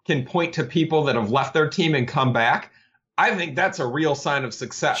leader can point to people that have left their team and come back, I think that's a real sign of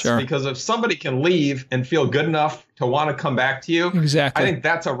success. Sure. Because if somebody can leave and feel good enough to want to come back to you, Exactly. I think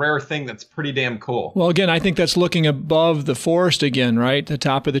that's a rare thing that's pretty damn cool. Well, again, I think that's looking above the forest again, right? The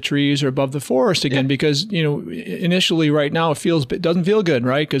top of the trees or above the forest again, because, initially right now it doesn't feel good,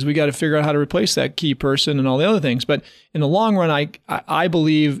 right? Because we got to figure out how to replace that key person and all the other things. But in the long run, I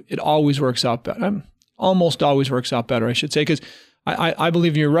believe it always works out better. Almost always works out better, I should say, because I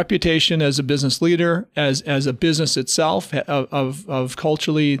believe your reputation as a business leader, as a business itself, of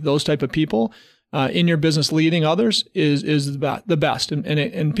culturally those type of people in your business leading others is the best,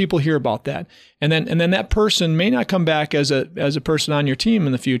 and people hear about that, and then that person may not come back as a person on your team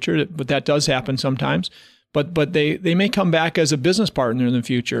in the future, but that does happen sometimes. But they may come back as a business partner in the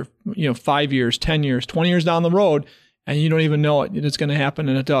future, 5 years, 10 years, 20 years down the road, and you don't even know it. It's going to happen,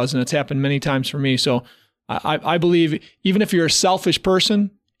 and it does, and it's happened many times for me. So. I believe even if you're a selfish person,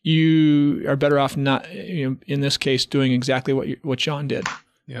 you are better off not, in this case, doing exactly what Sean did.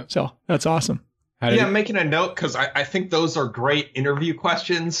 Yeah. So that's awesome. I'm making a note because I think those are great interview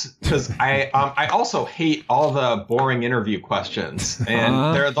questions, because I also hate all the boring interview questions,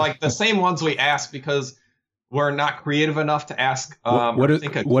 and they're like the same ones we ask because we're not creative enough to ask. What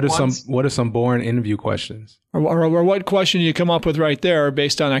are some boring interview questions? Or what question you come up with right there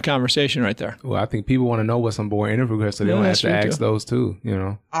based on that conversation right there? Well, I think people want to know what some boring interview questions, so they don't have to ask those too.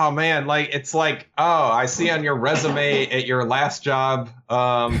 Oh man, it's like, I see on your resume at your last job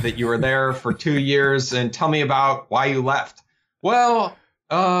that you were there for 2 years, and tell me about why you left. Well,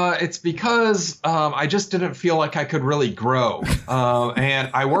 it's because I just didn't feel like I could really grow, and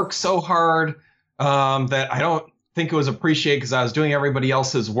I worked so hard. That I don't think it was appreciated because I was doing everybody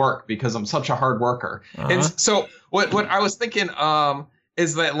else's work because I'm such a hard worker. And so what I was thinking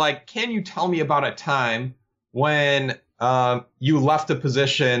is that, can you tell me about a time when you left a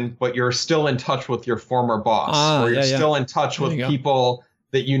position but you're still in touch with your former boss, or you're still in touch with people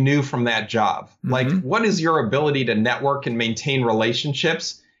that you knew from that job? Mm-hmm. What is your ability to network and maintain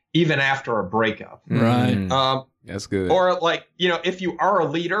relationships even after a breakup? Right. That's good. Or if you are a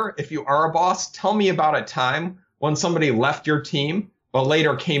leader, if you are a boss, tell me about a time when somebody left your team but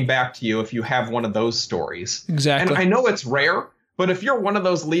later came back to you, if you have one of those stories. Exactly. And I know it's rare, but if you're one of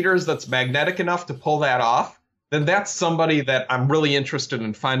those leaders that's magnetic enough to pull that off, then that's somebody that I'm really interested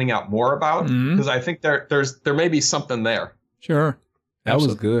in finding out more about, because I think there may be something there. Sure. That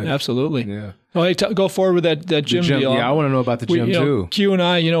was good. Absolutely. Yeah. Oh, hey, go forward with that gym deal. Yeah, I want to know about the gym too. Q and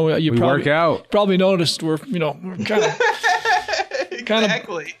I, we work out. Probably noticed we're kind of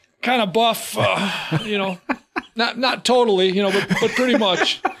exactly kind of buff. Not totally, but pretty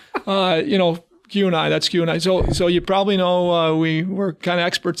much. Q and I. That's Q and I. So you probably know we're kind of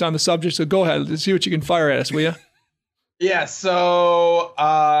experts on the subject. So go ahead, let's see what you can fire at us, will you? Yeah. So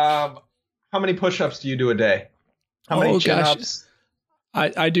how many push-ups do you do a day? How many chin-ups?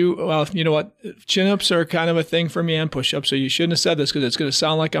 I do. Well, you know what? Chin-ups are kind of a thing for me, and push-ups. So you shouldn't have said this because it's going to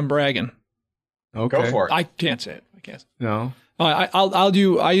sound like I'm bragging. Okay. Go for it. I can't say it. I can't. No. I'll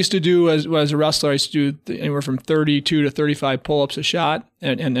do. I used to do as a wrestler. I used to do anywhere from 32 to 35 pull-ups a shot,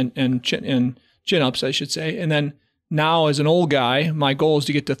 and chin-ups, I should say. And then now, as an old guy, my goal is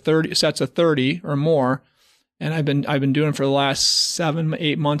to get to 30 sets of 30 or more. And I've been doing it for the last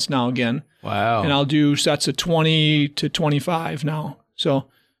 7-8 months now again. Wow. And I'll do sets of 20 to 25 now. So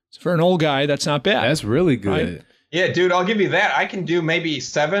for an old guy, that's not bad. That's really good. Right? Yeah, dude, I'll give you that. I can do maybe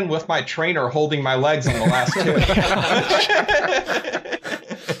 7 with my trainer holding my legs on the last 2.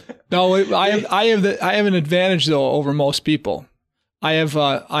 No, I have an advantage though over most people. I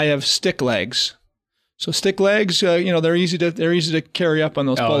have stick legs. So stick legs, they're easy to carry up on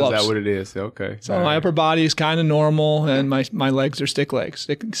those pull-ups. Is that what it is? Okay. So my upper body is kind of normal, and my legs are stick legs,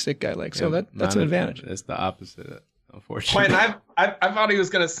 stick guy legs. So that's an advantage. It's the opposite, unfortunately. Quentin, I thought he was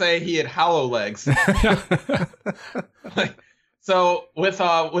going to say he had hollow legs. So with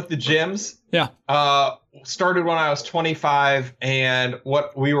the gyms, started when I was 25, and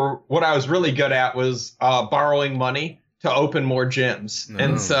what I was really good at was borrowing money to open more gyms.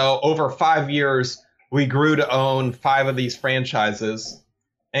 And so over 5 years, we grew to own 5 of these franchises.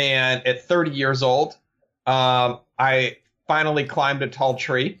 And at 30 years old, I finally climbed a tall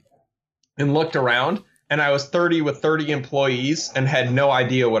tree and looked around, and I was 30 with 30 employees and had no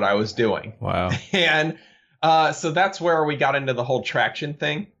idea what I was doing. Wow. And so that's where we got into the whole traction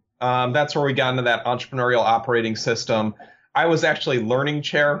thing. That's where we got into that entrepreneurial operating system. I was actually learning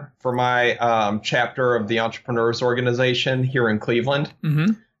chair for my chapter of the Entrepreneurs Organization here in Cleveland.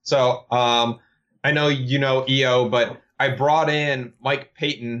 Mm-hmm. So I know you know EO, but I brought in Mike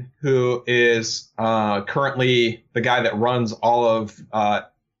Payton, who is currently the guy that runs all of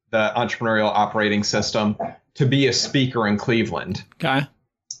the entrepreneurial operating system, to be a speaker in Cleveland. Okay.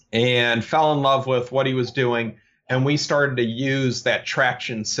 And fell in love with what he was doing. And we started to use that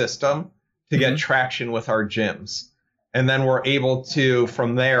traction system to get traction with our gyms. And then we're able to,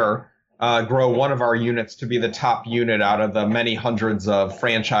 from there, grow one of our units to be the top unit out of the many hundreds of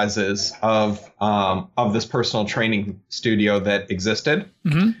franchises of this personal training studio that existed.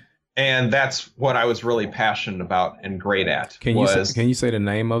 Mm-hmm. And that's what I was really passionate about and great at. Can you say the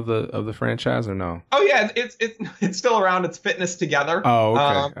name of the franchise or no? Oh yeah, it's still around. It's Fitness Together. Oh,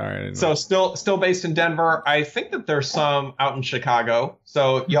 okay. All right. So still based in Denver. I think that there's some out in Chicago.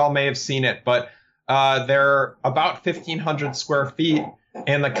 So y'all may have seen it, but they're about 1,500 square feet,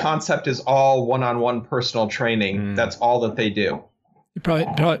 and the concept is all one-on-one personal training. That's all that they do. Probably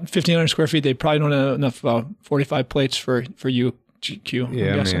 1,500 square feet. They probably don't have enough 45 plates for you. GQ.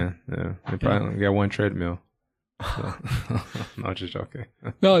 Yeah, man. Yeah, they probably got one treadmill. So. No, just joking.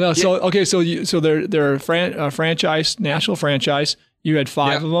 No. Yeah. So they're a franchise, national franchise. You had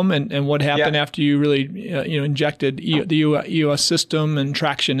 5 of them, and what happened after you really injected the EOS system and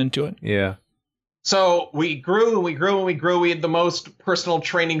traction into it? Yeah. So we grew and we grew and we grew. We had the most personal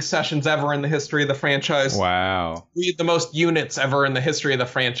training sessions ever in the history of the franchise. Wow. We had the most units ever in the history of the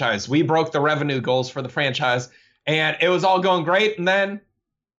franchise. We broke the revenue goals for the franchise. And it was all going great, and then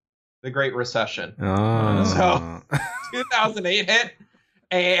the Great Recession. Oh. So 2008 hit,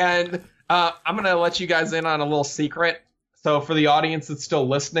 and I'm going to let you guys in on a little secret. So for the audience that's still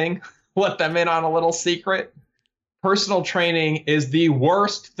listening, let them in on a little secret. Personal training is the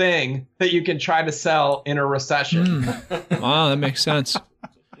worst thing that you can try to sell in a recession. Wow, that makes sense.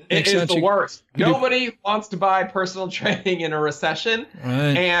 It is the worst. Nobody wants to buy personal training in a recession,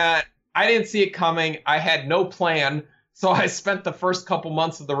 and I didn't see it coming. I had no plan. So I spent the first couple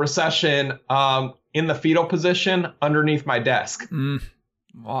months of the recession in the fetal position underneath my desk.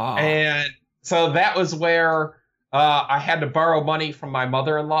 Wow. And so that was where I had to borrow money from my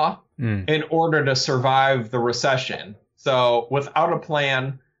mother-in-law in order to survive the recession. So without a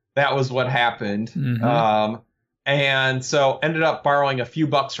plan, that was what happened. And so ended up borrowing a few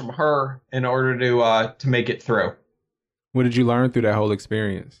bucks from her in order to make it through. What did you learn through that whole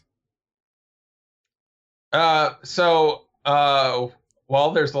experience? Well,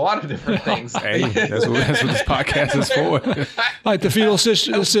 there's a lot of different things. Hey, that's what this podcast is for. Like the fetal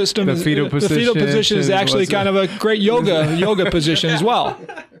system. The fetal position is actually kind of a great yoga position as well.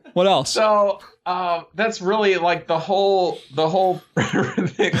 What else? So that's really like the whole thing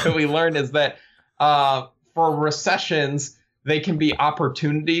that we learned is that for recessions, they can be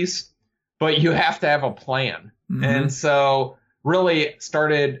opportunities, but you have to have a plan. And so really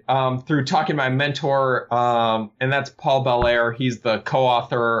started through talking to my mentor, and that's Paul Belair. He's the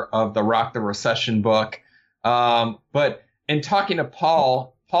co-author of the Rock the Recession book. But in talking to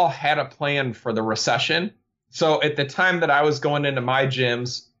Paul had a plan for the recession. So at the time that I was going into my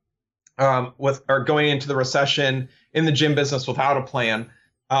gyms, going into the recession in the gym business without a plan,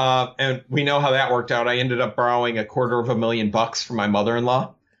 and we know how that worked out. I ended up borrowing $250,000 from my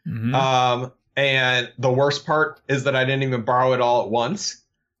mother-in-law. And the worst part is that I didn't even borrow it all at once.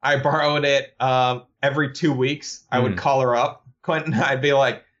 I borrowed it every 2 weeks. I would call her up, Quentin. I'd be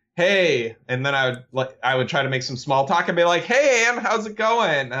like, "Hey," and then I would try to make some small talk. I'd be like, "Hey, Ann, how's it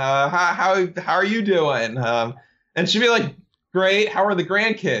going? How are you doing?" And she'd be like, "Great. How are the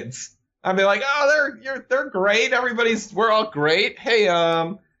grandkids?" I'd be like, "Oh, they're great. We're all great. Hey,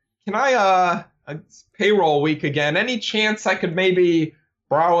 can I it's payroll week again? Any chance I could maybe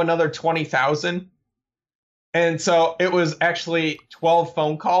borrow another 20,000?" And so it was actually 12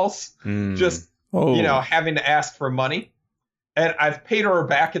 phone calls, just having to ask for money. And I've paid her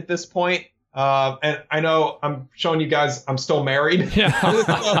back at this point. And I know I'm showing you guys I'm still married.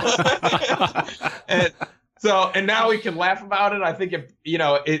 Yeah. and now we can laugh about it. I think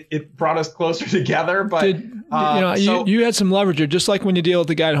it brought us closer together. But you had some leverage, just like when you deal with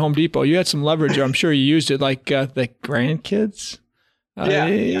the guy at Home Depot. You had some leverage. I'm sure you used it, like the grandkids.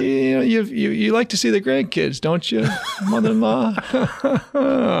 You like to see the grandkids, don't you, mother-in-law?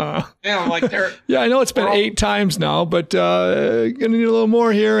 Yeah, I'm like they're. Yeah, I know it's been 8 times now, but gonna need a little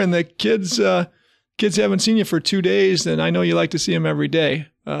more here. And the kids haven't seen you for 2 days, and I know you like to see them every day.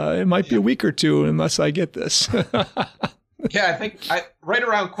 It might be a week or 2 unless I get this. Yeah, I think right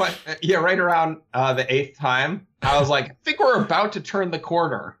around the 8th time, I was like, I think we're about to turn the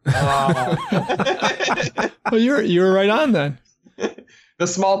corner. Well, you were right on then. The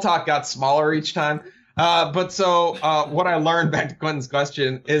small talk got smaller each time. But what I learned, back to Quentin's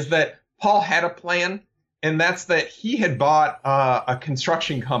question, is that Paul had a plan, and that's that he had bought a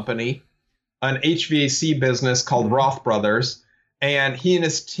construction company, an HVAC business called Roth Brothers, and he and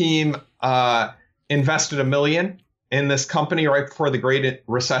his team invested $1 million in this company right before the Great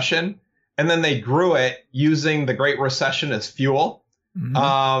Recession, and then they grew it using the Great Recession as fuel.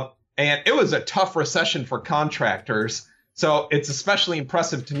 And it was a tough recession for contractors. So it's especially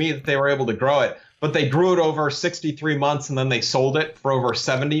impressive to me that they were able to grow it. But they grew it over 63 months, and then they sold it for over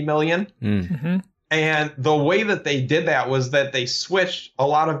 $70 million. And the way that they did that was that they switched a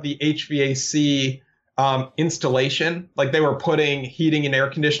lot of the HVAC installation. Like, they were putting heating and air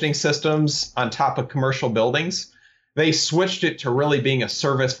conditioning systems on top of commercial buildings. They switched it to really being a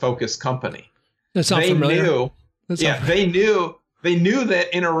service-focused company. That sounds familiar. They knew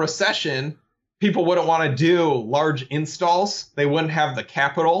that in a recession, people wouldn't want to do large installs. They wouldn't have the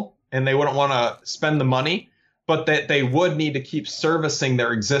capital, and they wouldn't want to spend the money, but that they would need to keep servicing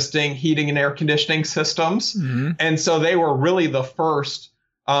their existing heating and air conditioning systems. And so they were really the first,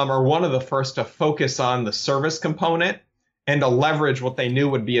 or one of the first, to focus on the service component and to leverage what they knew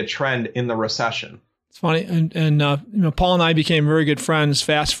would be a trend in the recession. It's funny, and Paul and I became very good friends,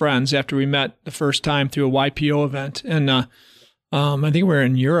 fast friends, after we met the first time through a YPO event, and I think we were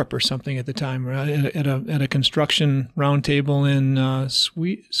in Europe or something at the time, right? at a construction roundtable in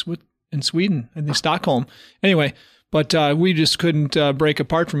Sweden, I think Stockholm. Anyway, but we just couldn't break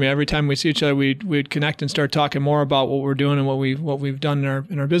apart from it. Every time we see each other, we'd connect and start talking more about what we're doing and what we've done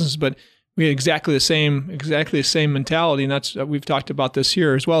in our business. But we had exactly the same mentality, and that's we've talked about this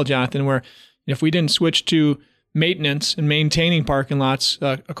here as well, Jonathan, where if we didn't switch to maintenance and maintaining parking lots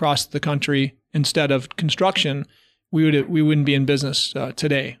across the country instead of construction, we wouldn't be in business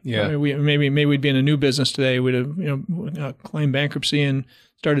today. Yeah, maybe we'd be in a new business today. We'd have claimed bankruptcy and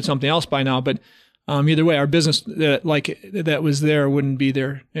started something else by now. But either way, our business that was there wouldn't be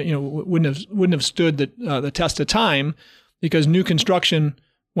there. Wouldn't have stood the test of time, because new construction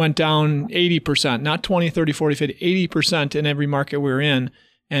went down 80%, not 20, 30, 40, 50, 80% in every market we were in.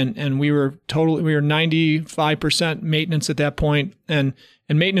 And we were 95% maintenance at that point. And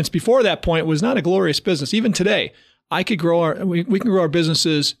maintenance before that point was not a glorious business. Even today, we can grow our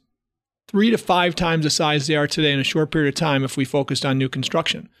businesses 3 to 5 times the size they are today in a short period of time if we focused on new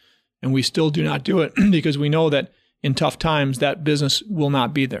construction. And we still do not do it because we know that in tough times that business will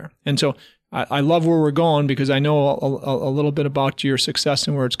not be there. And so I love where we're going, because I know a little bit about your success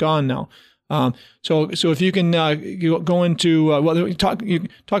and where it's gone now. So if you can go into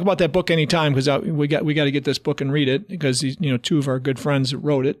talk about that book anytime, because we got to get this book and read it, because 2 of our good friends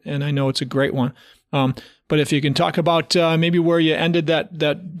wrote it, and I know it's a great one. But if you can talk about maybe where you ended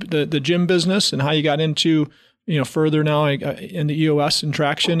the gym business and how you got into further now in the EOS and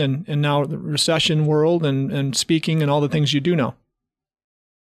traction and now the recession world and speaking and all the things you do now.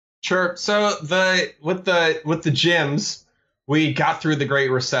 Sure. So with the gyms, we got through the Great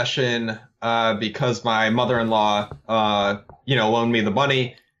Recession because my mother-in-law, loaned me the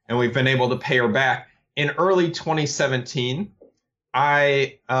money, and we've been able to pay her back. In early 2017,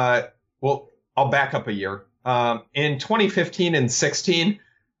 I'll back up a year. In 2015 and 16,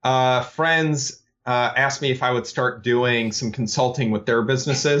 friends asked me if I would start doing some consulting with their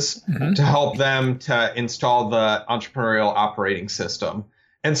businesses to help them to install the entrepreneurial operating system.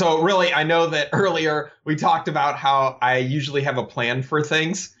 And so really, I know that earlier we talked about how I usually have a plan for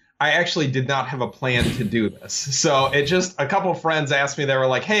things. I actually did not have a plan to do this. So a couple of friends asked me, they were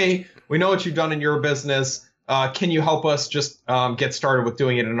like, hey, we know what you've done in your business. Can you help us just get started with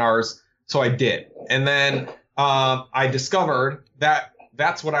doing it in ours? So I did. And then I discovered that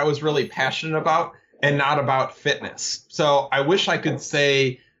that's what I was really passionate about, and not about fitness. So I wish I could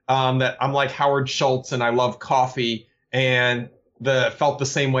say that I'm like Howard Schultz and I love coffee and felt the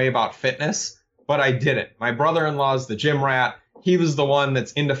same way about fitness, but I didn't. My brother-in-law is the gym rat. He was the one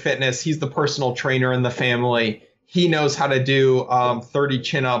that's into fitness. He's the personal trainer in the family. He knows how to do 30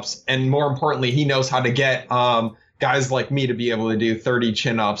 chin-ups, and more importantly, he knows how to get guys like me to be able to do 30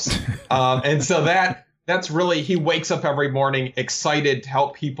 chin-ups. And so that's really, he wakes up every morning excited to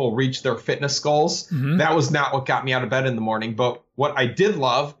help people reach their fitness goals. That was not what got me out of bed in the morning. But what I did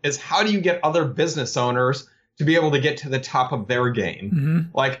love is, how do you get other business owners to be able to get to the top of their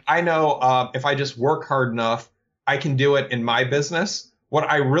game? Like, I know if I just work hard enough, I can do it in my business. What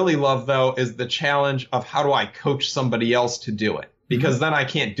I really love, though, is the challenge of how do I coach somebody else to do it? Because then I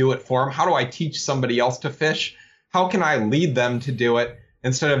can't do it for them. How do I teach somebody else to fish? How can I lead them to do it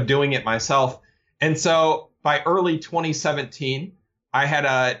instead of doing it myself? And so by early 2017, I had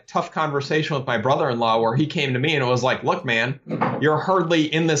a tough conversation with my brother-in-law where he came to me and it was like, look, man, you're hardly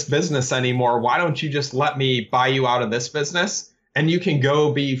in this business anymore. Why don't you just let me buy you out of this business and you can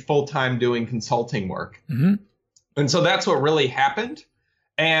go be full-time doing consulting work? And so that's what really happened.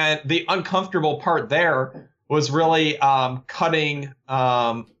 And the uncomfortable part there was really cutting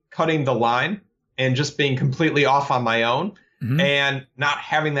the line and just being completely off on my own and not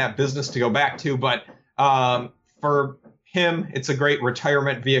having that business to go back to. But for him, it's a great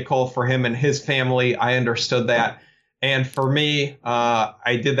retirement vehicle for him and his family. I understood that. And for me,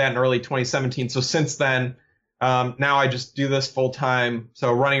 I did that in early 2017. So since then, now I just do this full time.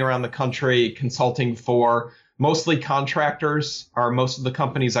 So running around the country, consulting for mostly contractors are most of the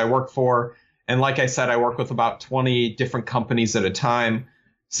companies I work for. And like I said, I work with about 20 different companies at a time,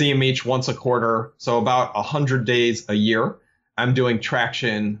 see them each once a quarter. So about 100 days a year, I'm doing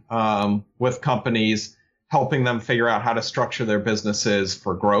traction with companies, helping them figure out how to structure their businesses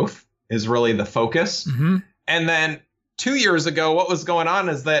for growth is really the focus. And then 2 years ago, what was going on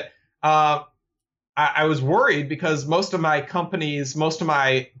is that I was worried because most of my companies, most of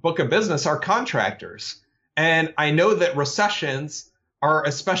my book of business are contractors. And I know that recessions are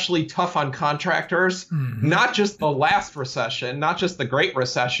especially tough on contractors, not just the last recession, not just the Great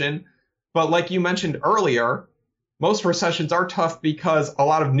Recession, but like you mentioned earlier, most recessions are tough because a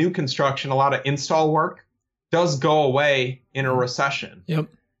lot of new construction, a lot of install work does go away in a recession.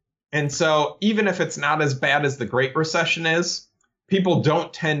 And so even if it's not as bad as the Great Recession is, people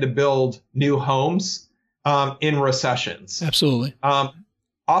don't tend to build new homes in recessions. Absolutely.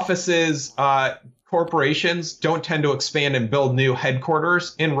 Offices, corporations don't tend to expand and build new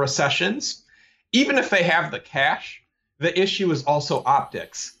headquarters in recessions. Even if they have the cash, the issue is also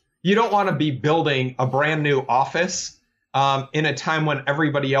optics. You don't want to be building a brand new office in a time when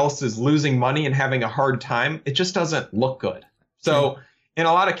everybody else is losing money and having a hard time. It just doesn't look good. So in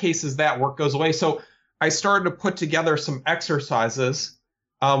a lot of cases, that work goes away. So I started to put together some exercises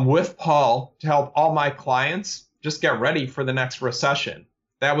with Paul to help all my clients just get ready for the next recession.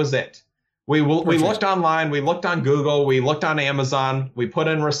 That was it. We looked online, we looked on Google, we looked on Amazon, we put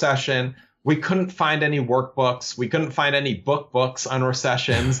in recession. We couldn't find any workbooks. We couldn't find any books on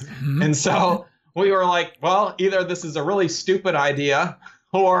recessions. And so we were like, well, either this is a really stupid idea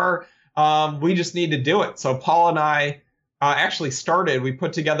or we just need to do it. So Paul and I we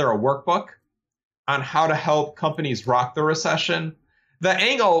put together a workbook on how to help companies rock the recession. The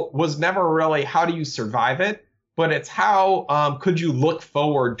angle was never really how do you survive it, but it's how could you look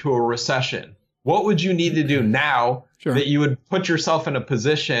forward to a recession? What would you need to do now that you would put yourself in a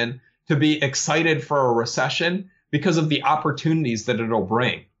position to be excited for a recession because of the opportunities that it'll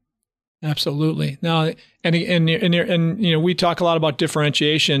bring? Absolutely. Now, and you know, we talk a lot about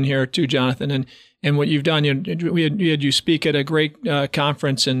differentiation here too, Jonathan, and what you've done. We had you speak at a great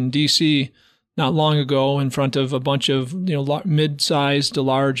conference in D.C. not long ago in front of a bunch of mid-sized to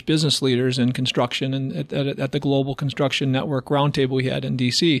large business leaders in construction, and at the Global Construction Network roundtable we had in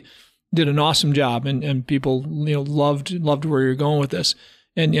D.C. Did an awesome job, and people loved where you're going with this,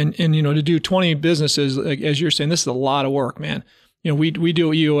 and to do 20 businesses, as you're saying, this is a lot of work, man. We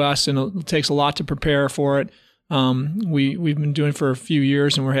do EOS, and it takes a lot to prepare for it. We've been doing it for a few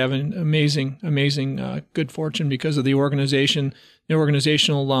years, and we're having amazing good fortune because of the organizational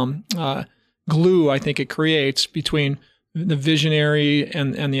glue I think it creates between the visionary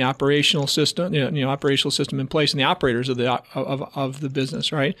and the operational system, operational system in place, and the operators of the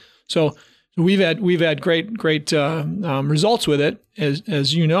business, right? So we've had great results with it,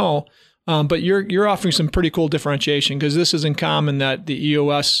 as you know. But you're offering some pretty cool differentiation, because this is in common that the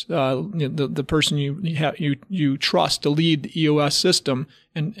EOS, the person you trust to lead the EOS system,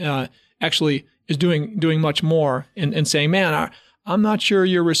 and actually is doing much more, and saying, man, I'm not sure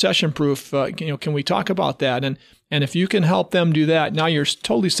you're recession proof. Can we talk about that? And if you can help them do that, now you're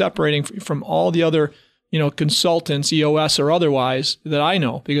totally separating from all the other consultants, EOS or otherwise, that I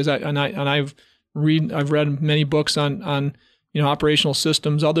know, because I've read many books on operational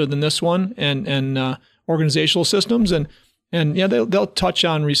systems other than this one, and organizational systems, and they'll touch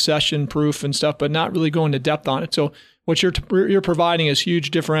on recession proof and stuff, but not really go into depth on it. So what you're providing is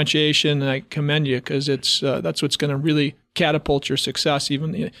huge differentiation, and I commend you, because that's what's going to really catapult your success.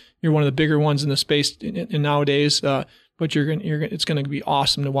 Even you're one of the bigger ones in the space in nowadays, but it's going to be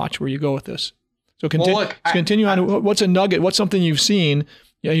awesome to watch where you go with this. So continue on. What's a nugget? What's something you've seen,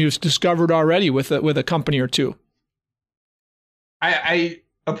 you've discovered already with a company or two? I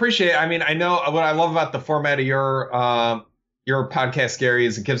appreciate it. I mean, I know what I love about the format of your podcast, Gary,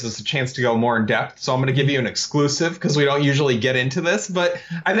 is it gives us a chance to go more in depth. So I'm going to give you an exclusive, because we don't usually get into this. But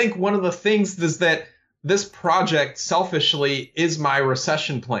I think one of the things is that this project selfishly is my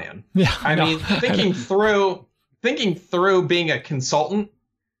recession plan. Yeah, I mean, thinking through being a consultant,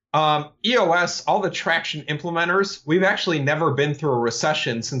 EOS, all the traction implementers, we've actually never been through a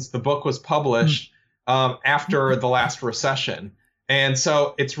recession since the book was published after the last recession. And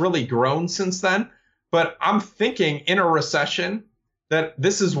so it's really grown since then. But I'm thinking in a recession, that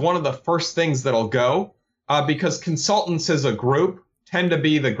this is one of the first things that'll go because consultants as a group tend to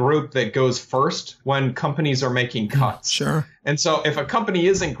be the group that goes first when companies are making cuts. Sure. And so if a company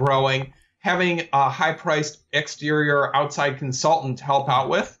isn't growing, having a high-priced exterior outside consultant to help out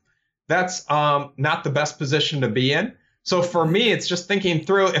with, that's not the best position to be in. So for me, it's just thinking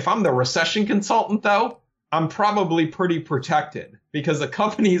through, if I'm the recession consultant, though, I'm probably pretty protected because the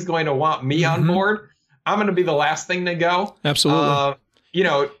company is going to want me on board. I'm going to be the last thing to go. Absolutely.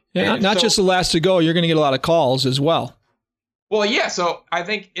 Not just the last to go, you're going to get a lot of calls as well. Well, yeah. So I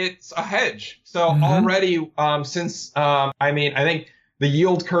think it's a hedge. So already I think the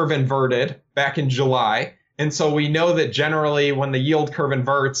yield curve inverted back in July. And so we know that generally when the yield curve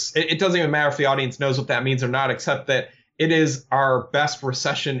inverts, it doesn't even matter if the audience knows what that means or not, except that it is our best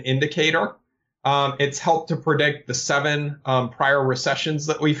recession indicator. It's helped to predict the 7 prior recessions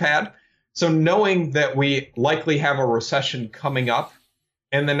that we've had. So knowing that we likely have a recession coming up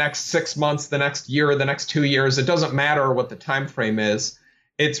in the next 6 months, the next year, the next 2 years, it doesn't matter what the time frame is.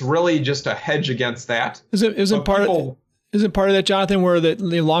 It's really just a hedge against that. Isn't part of that, Jonathan, where the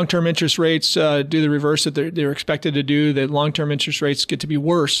long-term interest rates do the reverse that they're expected to do? That long-term interest rates get to be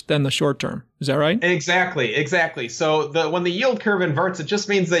worse than the short-term. Is that right? Exactly. So when the yield curve inverts, it just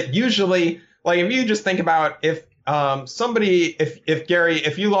means that usually, like if you just think about if Gary,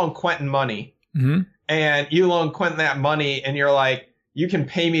 if you loan Quentin money and you loan Quentin that money and you're like, you can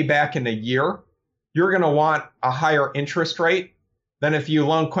pay me back in a year, you're going to want a higher interest rate than if you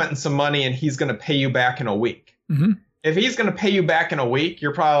loan Quentin some money and he's going to pay you back in a week. If he's going to pay you back in a week,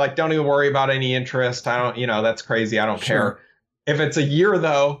 you're probably like, don't even worry about any interest. That's crazy. I don't care. If it's a year,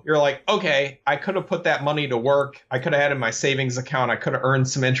 though, you're like, okay, I could have put that money to work. I could have had it in my savings account. I could have earned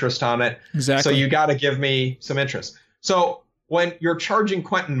some interest on it. Exactly. So you got to give me some interest. So when you're charging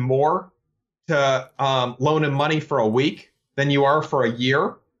Quentin more to loan him money for a week than you are for a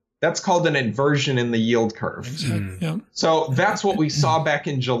year, that's called an inversion in the yield curve. Yeah. So that's what we saw back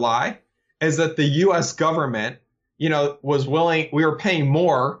in July, is that the U.S. government, was willing. We were paying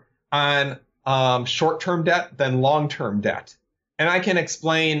more on short-term debt than long-term debt. And I can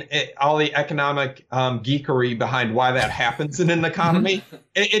explain all the economic geekery behind why that happens in an economy.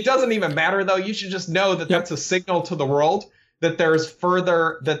 It doesn't even matter, though. You should just know that that's a signal to the world that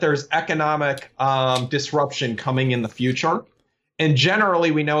there's economic disruption coming in the future. And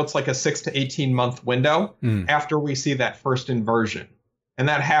generally, we know it's like a 6 to 18 month window after we see that first inversion. And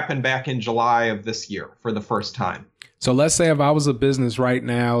that happened back in July of this year for the first time. So let's say if I was a business right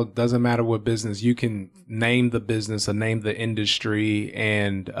now, doesn't matter what business, you can name the business or name the industry.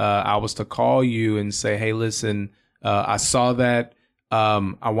 And I was to call you and say, hey, listen, I saw that.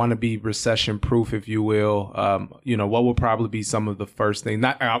 I want to be recession proof, if you will. What would probably be some of the first things?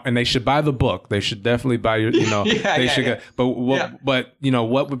 And they should buy the book. They should definitely buy your, But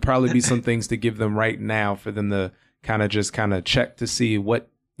what would probably be some things to give them right now for them to kind of check to see what,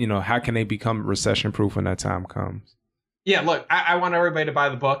 how can they become recession proof when that time comes? Yeah, look, I want everybody to buy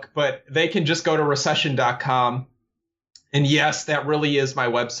the book, but they can just go to recession.com. And yes, that really is my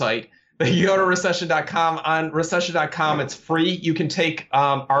website. But you go to recession.com. On recession.com, it's free. You can take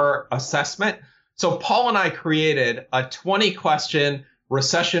our assessment. So Paul and I created a 20-question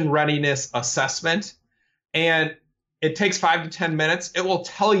recession readiness assessment. And it takes 5 to 10 minutes. It will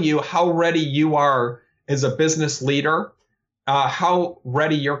tell you how ready you are as a business leader, how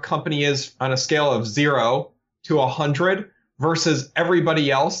ready your company is on a scale of 0 to 100 versus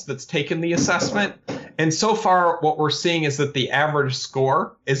everybody else that's taken the assessment. And so far, what we're seeing is that the average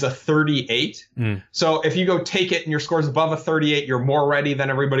score is a 38. So if you go take it and your score is above a 38, you're more ready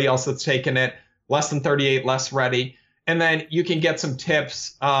than everybody else that's taken it. Less than 38, less ready. And then you can get some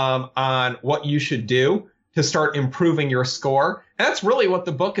tips on what you should do to start improving your score. And that's really what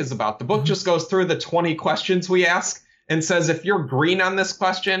the book is about. The book just goes through the 20 questions we ask and says, if you're green on this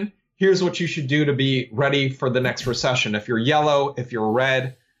question, here's what you should do to be ready for the next recession. If you're yellow, if you're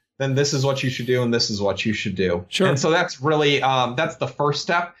red, then this is what you should do and this is what you should do. Sure. And so that's really, that's the first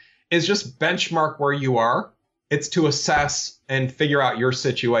step, is just benchmark where you are. It's to assess and figure out your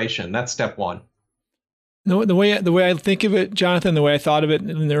situation. That's step one. The way I think of it, Jonathan, the way I thought of it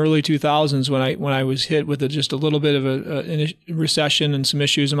in the early 2000s when I was hit with just a little bit of a recession and some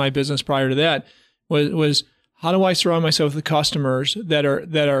issues in my business prior to that, was how do I surround myself with customers that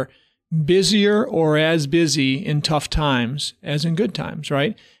are busier or as busy in tough times as in good times,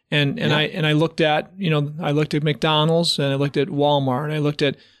 right? And I looked at McDonald's and I looked at Walmart and I looked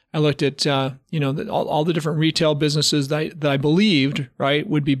at all the different retail businesses that I believed, right,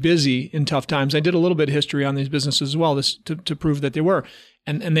 would be busy in tough times. I did a little bit of history on these businesses as well to prove that they were,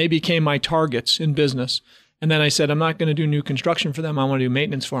 and they became my targets in business. And then I said, I'm not going to do new construction for them. I want to do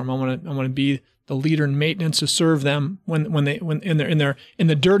maintenance for them. I want to be the leader in maintenance to serve them when in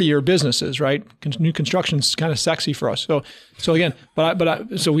the dirtier businesses, right? New construction is kind of sexy for us. So again,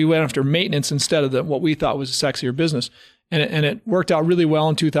 so we went after maintenance instead of what we thought was a sexier business, and it worked out really well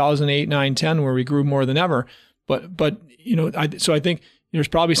in 2008, 9, 10, where we grew more than ever. But I think there's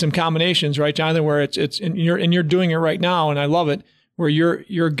probably some combinations, right, Jonathan, where it's and you're doing it right now, and I love it, where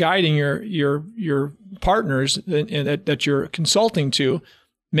you're guiding your partners that you're consulting to,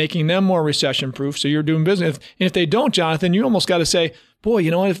 making them more recession proof. So you're doing business. And if they don't, Jonathan, you almost got to say, boy,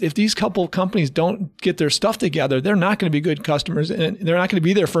 you know what? If these couple of companies don't get their stuff together, they're not going to be good customers, and they're not going to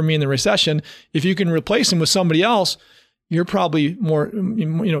be there for me in the recession. If you can replace them with somebody else, you're probably more,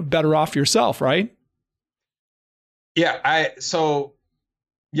 better off yourself, right? Yeah.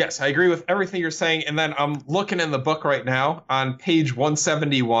 Yes, I agree with everything you're saying. And then I'm looking in the book right now on page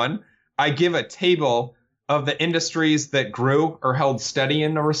 171. I give a table of the industries that grew or held steady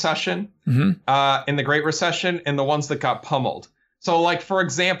in the recession, in the Great Recession, and the ones that got pummeled. So, like, for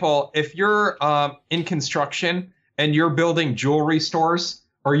example, if you're in construction and you're building jewelry stores,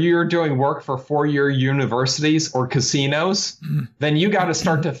 or you're doing work for four-year universities or casinos, then you got to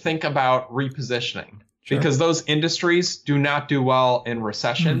start to think about repositioning. Sure. Because those industries do not do well in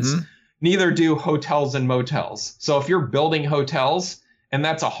recessions. Neither do hotels and motels. So if you're building hotels and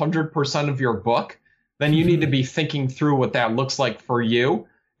that's 100% of your book, then you need to be thinking through what that looks like for you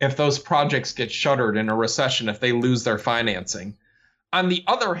if those projects get shuttered in a recession, if they lose their financing. On the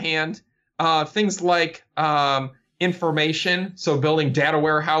other hand, things like information, so building data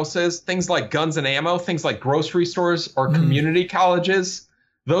warehouses, things like guns and ammo, things like grocery stores or community colleges,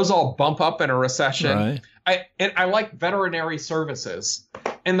 those all bump up in a recession. Right. I like veterinary services.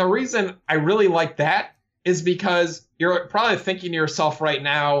 And the reason I really like that is because you're probably thinking to yourself right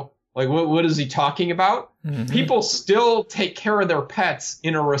now, like, what is he talking about? People still take care of their pets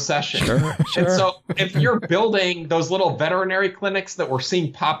in a recession. Sure. And so if you're building those little veterinary clinics that we're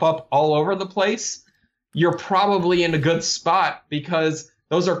seeing pop up all over the place, you're probably in a good spot because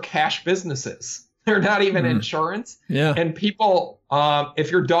those are cash businesses. They're not even insurance. Yeah. And people, if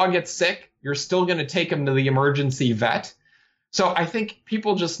your dog gets sick, you're still going to take them to the emergency vet. So I think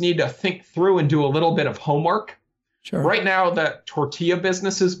people just need to think through and do a little bit of homework. Sure. Right now, the tortilla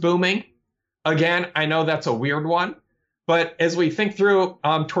business is booming. Again, I know that's a weird one. But as we think through,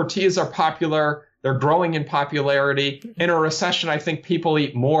 tortillas are popular. They're growing in popularity. In a recession, I think people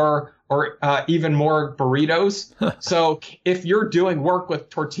eat more or even more burritos. So if you're doing work with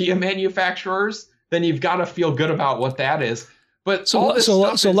tortilla manufacturers, then you've got to feel good about what that is. But so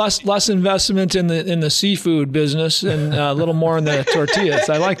less investment in the seafood business and a little more in the tortillas.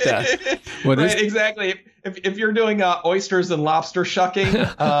 I like that. Right, exactly. If you're doing oysters and lobster shucking,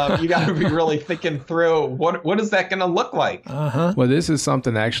 you got to be really thinking through what is that going to look like. Well, this is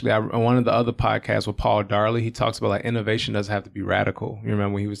something actually. On one of the other podcasts with Paul Darley, he talks about like innovation doesn't have to be radical. You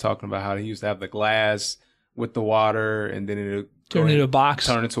remember when he was talking about how he used to have the glass with the water, and then it turn into a box.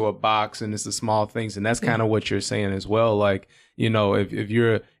 Turn into a box, and it's the small things, and that's kind of what you're saying as well. Like,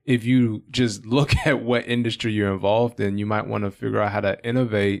 if you just look at what industry you're involved in, you might want to figure out how to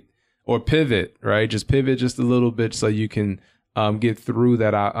innovate or pivot, right? Just pivot just a little bit so you can get through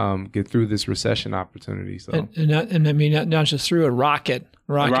this recession opportunity. So not just through a rocket.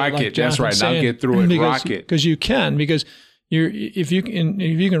 Like that's right. Now get through it, rocket. Because if you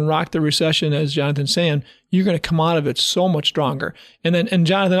can rock the recession, as Jonathan's saying, you're going to come out of it so much stronger. And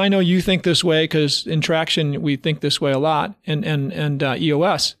Jonathan, I know you think this way because in Traction we think this way a lot, and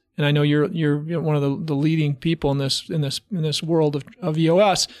EOS, and I know you're one of the leading people in this world of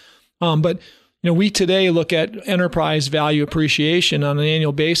EOS. But we today look at enterprise value appreciation on an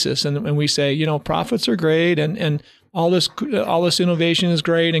annual basis, and we say profits are great, and all this innovation is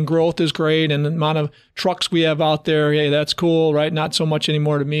great, and growth is great, and the amount of trucks we have out there, hey, that's cool, right? Not so much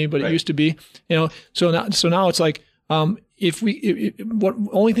anymore to me, but It used to be, So now it's like, what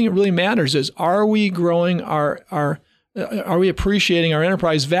only thing that really matters is, are we growing are we appreciating our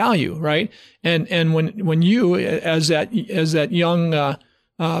enterprise value, right? And when you as that young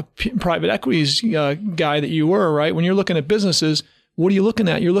private equities guy that you were, right? When you're looking at businesses, what are you looking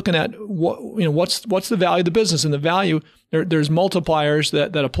at? You're looking at what's the value of the business, and the value there's multipliers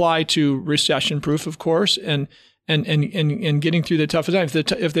that apply to recession proof, of course, and getting through the toughest time.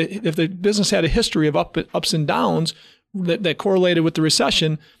 If the business had a history of ups and downs that correlated with the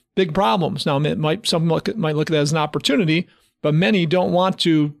recession, big problems. Now, some might look at that as an opportunity, but many don't want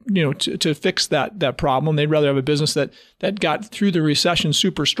to fix that problem. They'd rather have a business that got through the recession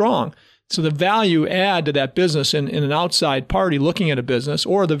super strong. So the value add to that business in an outside party looking at a business,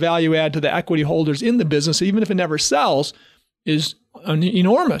 or the value add to the equity holders in the business, even if it never sells, is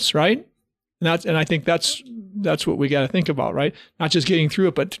enormous, right? And I think that's what we got to think about, right? Not just getting through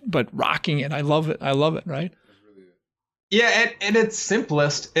it, but rocking it. I love it, right? Yeah, and it's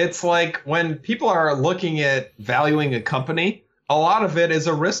simplest. It's like when people are looking at valuing a company, a lot of it is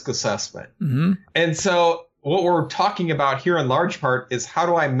a risk assessment. Mm-hmm. And so what we're talking about here in large part is how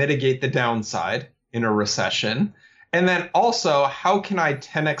do I mitigate the downside in a recession? And then also, how can I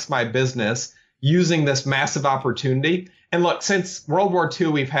 10x my business using this massive opportunity? And look, since World War II,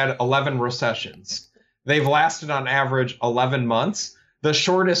 we've had 11 recessions. They've lasted on average 11 months. The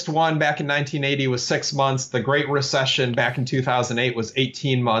shortest one back in 1980 was 6 months. The Great Recession back in 2008 was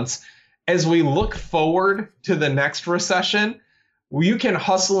 18 months. As we look forward to the next recession, you can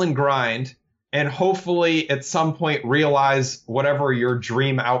hustle and grind and hopefully at some point realize whatever your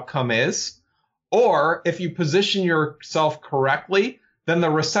dream outcome is. Or if you position yourself correctly, then the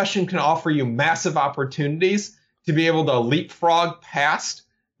recession can offer you massive opportunities to be able to leapfrog past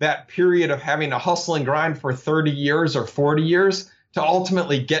that period of having to hustle and grind for 30 years or 40 years to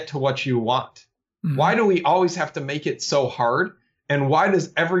ultimately get to what you want. Mm-hmm. Why do we always have to make it so hard? And why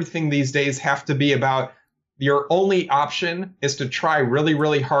does everything these days have to be about your only option is to try really,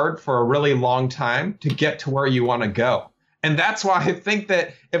 really hard for a really long time to get to where you want to go? And that's why I think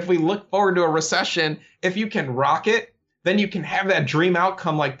that if we look forward to a recession, if you can rock it, then you can have that dream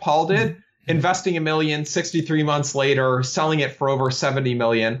outcome like Paul did, investing $1 million, 63 months later, selling it for over 70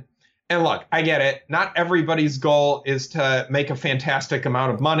 million. And look, I get it. Not everybody's goal is to make a fantastic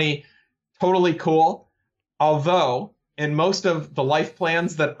amount of money. Totally cool. Although in most of the life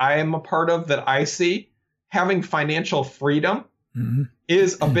plans that I am a part of that I see, having financial freedom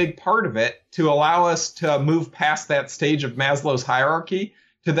is a big part of it to allow us to move past that stage of Maslow's hierarchy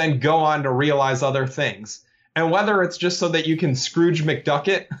to then go on to realize other things. And whether it's just so that you can Scrooge McDuck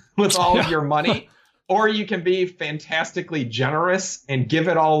it with all of your money, or you can be fantastically generous and give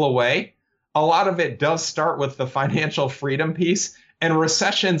it all away, a lot of it does start with the financial freedom piece. And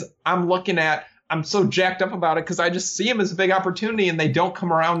recessions, I'm so jacked up about it because I just see them as a big opportunity and they don't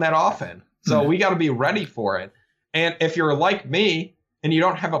come around that often. So we got to be ready for it. And if you're like me and you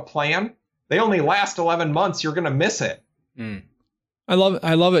don't have a plan, they only last 11 months. You're going to miss it. I love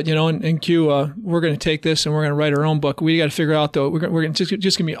it. And Q, we're going to take this and we're going to write our own book. We got to figure out though, we're going to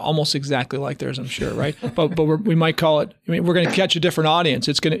just going to be almost exactly like theirs, I'm sure, right? but we might call it. I mean, we're going to catch a different audience.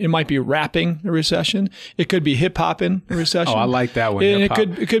 It might be rapping the recession. It could be hip hopping the recession. Oh, I like that one. And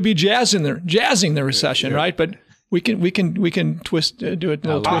it could be jazzing the recession, right? But we can twist, do a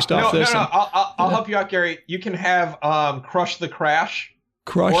little twist off this. I'll help you out, Gary. You can have crush the crash,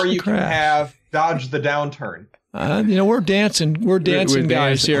 or you can have dodge the downturn. We're dancing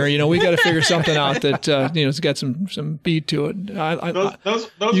guys here. We got to figure something out that it's got some beat to it. Those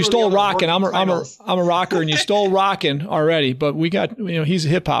you stole rockin'. I'm a rocker, and you stole rockin' already. But we got he's a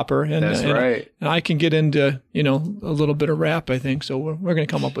hip hopper, and that's right. And I can get into a little bit of rap, I think. So we're gonna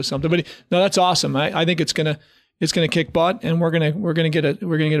come up with something. But no, that's awesome. I think it's gonna kick butt, and we're gonna get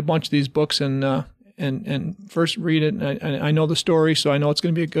a bunch of these books and first read it. And I know the story, so I know it's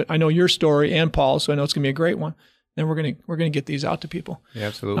going to be a good. I know your story and Paul's, so I know it's going to be a great one. Then we're gonna get these out to people. Yeah,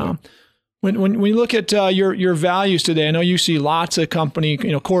 absolutely. When you look at your values today, I know you see lots of company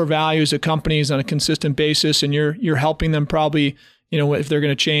core values of companies on a consistent basis, and you're helping them probably if they're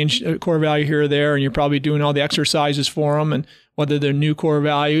going to change a core value here or there, and you're probably doing all the exercises for them, and whether they're new core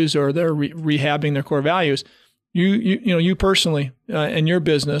values or they're rehabbing their core values. You personally and your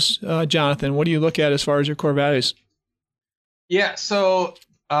business, Jonathan, what do you look at as far as your core values? Yeah, so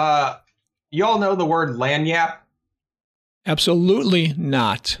you all know the word lagniappe? Absolutely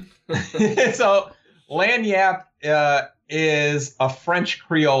not. So lagniappe is a French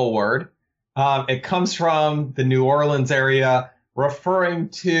Creole word. It comes from the New Orleans area, referring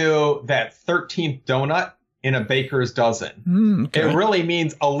to that 13th donut in a baker's dozen. Okay. It really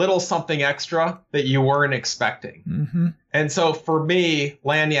means a little something extra that you weren't expecting. Mm-hmm. And so for me,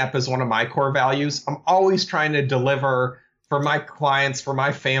 lagniappe is one of my core values. I'm always trying to deliver for my clients, for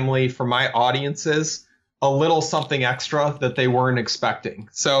my family, for my audiences, a little something extra that they weren't expecting.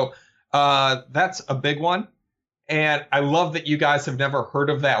 So that's a big one. And I love that you guys have never heard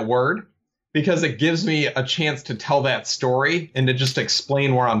of that word, because it gives me a chance to tell that story and to just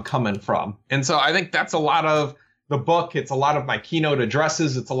explain where I'm coming from. And so I think that's a lot of the book. It's a lot of my keynote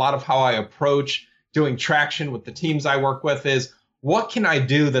addresses. It's a lot of how I approach doing traction with the teams I work with is what can I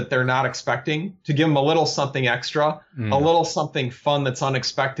do that they're not expecting to give them a little something extra, a little something fun that's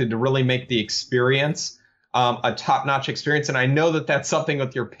unexpected to really make the experience a top-notch experience. And I know that that's something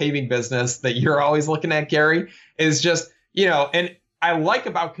with your paving business that you're always looking at, Gary, is just, and I like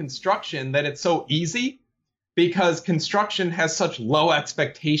about construction that it's so easy because construction has such low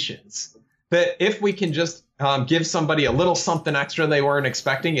expectations that if we can just give somebody a little something extra they weren't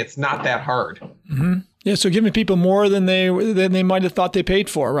expecting, it's not that hard. Mm-hmm. Yeah, so giving people more than they might have thought they paid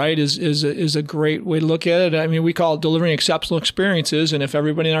for, right, is a great way to look at it. I mean, we call it delivering exceptional experiences, and if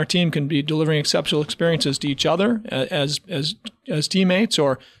everybody in our team can be delivering exceptional experiences to each other as teammates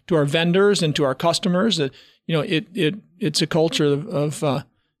or to our vendors and to our customers, it's a culture of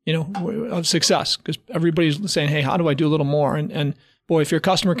success because everybody's saying, hey, how do I do a little more? And boy, if your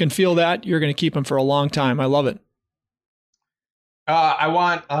customer can feel that, you're going to keep them for a long time. I love it. I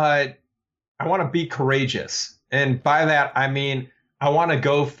want to be courageous. And by that, I mean, I want to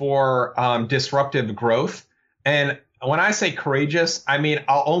go for disruptive growth. And when I say courageous, I mean,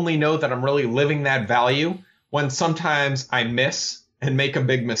 I'll only know that I'm really living that value when sometimes I miss and make a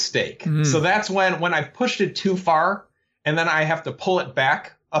big mistake. Mm. So that's when I've pushed it too far and then I have to pull it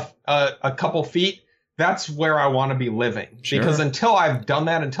back a couple feet. That's where I want to be living. Sure. Because until I've done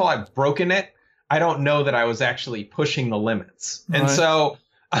that, until I've broken it, I don't know that I was actually pushing the limits. Right. And so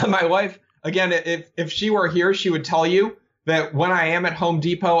my wife, again, if she were here, she would tell you that when I am at Home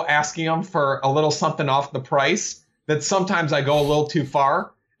Depot asking them for a little something off the price, that sometimes I go a little too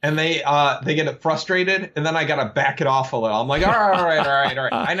far and they get frustrated and then I got to back it off a little. I'm like, all right.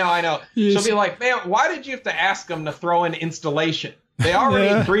 I know. Yes. She'll be like, man, why did you have to ask them to throw in installation? They already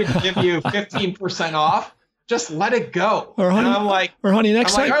agreed to give you 15% off. Just let it go. Or honey, and I'm like, honey,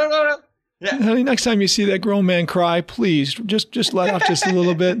 next time. No. Yeah. Honey, next time you see that grown man cry, please just let off just a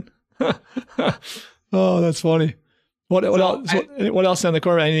little bit. Oh, that's funny. What else on the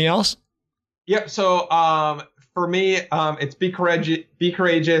core? Anything else? Yep. So for me, it's be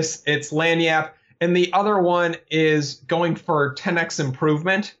courageous. It's Lagniappe, and the other one is going for 10x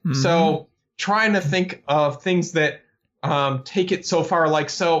improvement. Mm-hmm. So trying to think of things that take it so far. Like,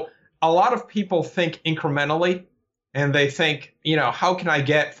 so a lot of people think incrementally, and they think, how can I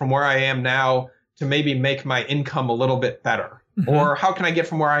get from where I am now to maybe make my income a little bit better? Mm-hmm. Or how can I get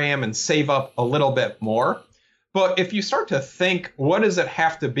from where I am and save up a little bit more? But if you start to think, what does it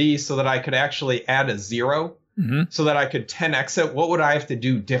have to be so that I could actually add a zero, mm-hmm. so that I could 10x it? What would I have to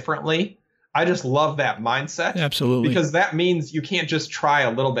do differently? I just love that mindset. Absolutely. Because that means you can't just try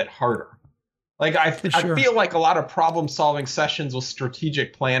a little bit harder. Like I feel like a lot of problem solving sessions with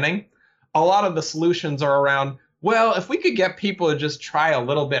strategic planning, a lot of the solutions are around, well, if we could get people to just try a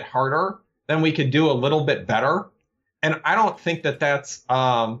little bit harder, then we could do a little bit better. And I don't think that's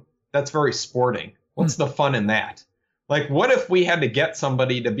very sporting. What's the fun in that? Like, what if we had to get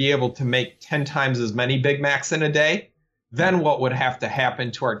somebody to be able to make 10 times as many Big Macs in a day? Then what would have to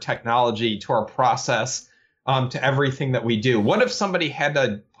happen to our technology, to our process, to everything that we do? What if somebody had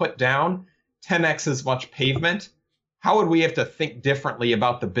to put down 10x as much pavement? How would we have to think differently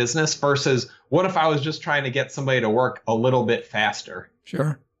about the business versus what if I was just trying to get somebody to work a little bit faster?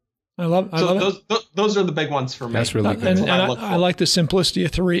 Sure. I love those are the big ones for me. That's really good. And I like the simplicity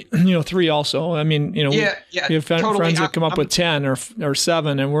of three. 3 also. I mean, we have totally. Friends that come up with 10 or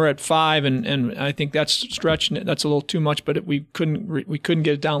 7, and we're at 5, and I think that's stretching it. That's a little too much, but we couldn't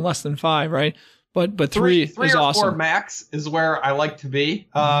get it down less than 5, right? But 3 is awesome. 3 or 4 max is where I like to be.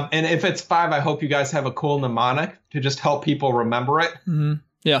 And if it's 5, I hope you guys have a cool mnemonic to just help people remember it. Mm-hmm.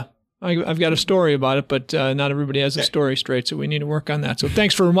 Yeah. I've got a story about it, but not everybody has a story straight, so we need to work on that. So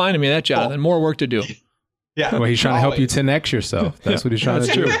thanks for reminding me of that, Jonathan. More work to do. Yeah. Well, he's trying to help you 10x yourself. That's what he's trying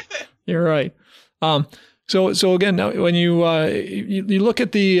to do. You're right. So again, when you look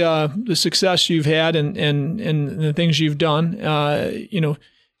at the success you've had and the things you've done, do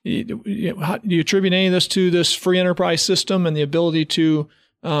you attribute any of this to this free enterprise system and the ability to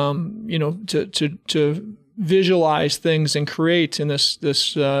visualize things and create in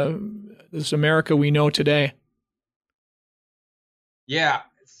this America we know today? Yeah.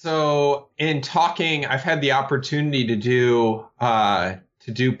 So in talking, I've had the opportunity to do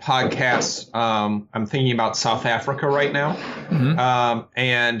podcasts. I'm thinking about South Africa right now, mm-hmm.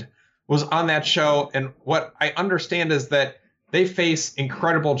 And was on that show. And what I understand is that they face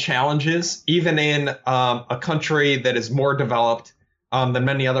incredible challenges, even in a country that is more developed than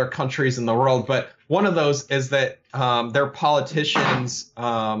many other countries in the world. But one of those is that their politicians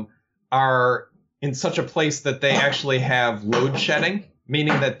are in such a place that they actually have load shedding,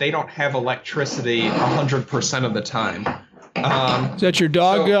 meaning that they don't have electricity 100% of the time. Is that your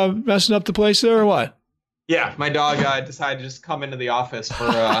dog messing up the place there or what? Yeah, my dog decided to just come into the office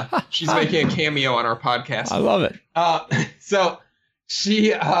for she's making a cameo on our podcast. I love it. So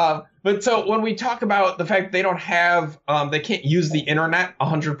But so when we talk about the fact they don't have, they can't use the internet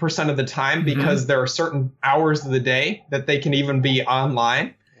 100% of the time because there are certain hours of the day that they can even be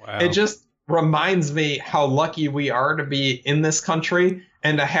online. Wow. It just reminds me how lucky we are to be in this country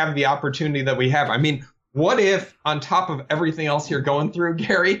and to have the opportunity that we have. I mean, what if on top of everything else you're going through,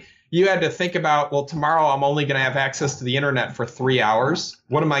 Gary, you had to think about, well, tomorrow I'm only going to have access to the internet for 3 hours.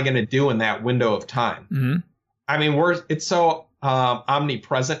 What am I going to do in that window of time? Mm-hmm. I mean, it's so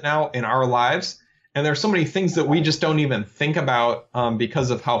omnipresent now in our lives. And there's so many things that we just don't even think about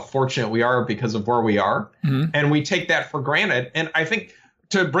because of how fortunate we are because of where we are. Mm-hmm. And we take that for granted. And I think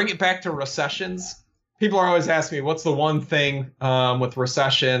to bring it back to recessions, people are always asking me, what's the one thing with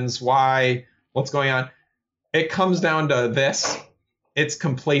recessions? Why? What's going on? It comes down to this. It's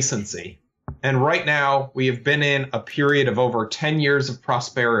complacency. And right now, we have been in a period of over 10 years of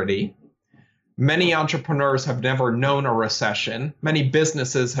prosperity. Many entrepreneurs have never known a recession. Many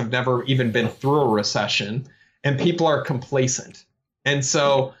businesses have never even been through a recession. And people are complacent. And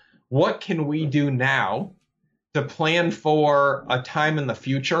so what can we do now to plan for a time in the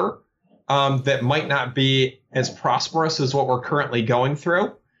future that might not be as prosperous as what we're currently going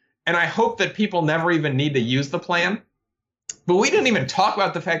through? And I hope that people never even need to use the plan. But we didn't even talk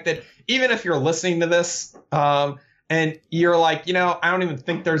about the fact that even if you're listening to this and you're like, I don't even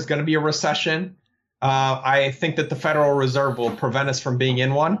think there's going to be a recession. I think that the Federal Reserve will prevent us from being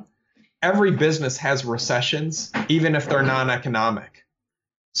in one. Every business has recessions, even if they're non-economic.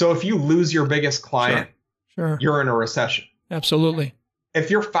 So if you lose your biggest client, Sure. you're in a recession. Absolutely. If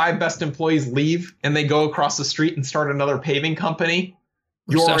your 5 best employees leave and they go across the street and start another paving company,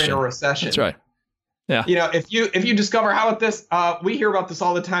 you're in a recession. That's right. Yeah. If you discover, how about this? We hear about this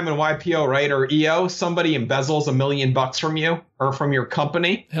all the time in YPO, right? Or EO, somebody embezzles $1 million from you or from your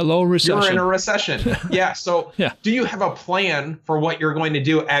company. Hello, recession. You're in a recession. Yeah. So do you have a plan for what you're going to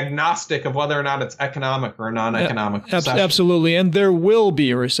do, agnostic of whether or not it's economic or non-economic recession? Absolutely. And there will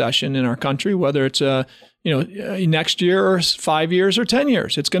be a recession in our country, whether it's next year or 5 years or 10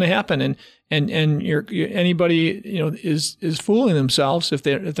 years. It's going to happen. And anybody is fooling themselves if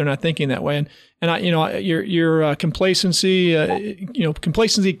they're not thinking that way. And your complacency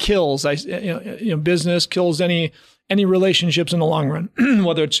complacency kills. Business kills any relationships in the long run.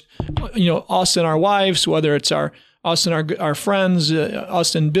 Whether it's us and our wives, whether it's us and our friends,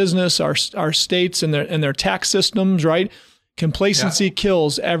 us in business, our states and their tax systems. Right, complacency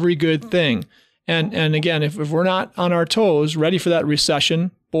kills every good thing. And again, if we're not on our toes, ready for that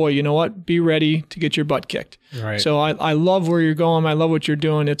recession, boy, you know what? Be ready to get your butt kicked. Right. So I love where you're going. I love what you're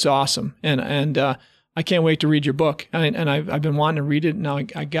doing. It's awesome. And I can't wait to read your book. And I've been wanting to read it. Now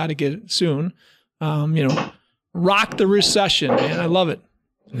I got to get it soon. Rock the Recession, man. I love it.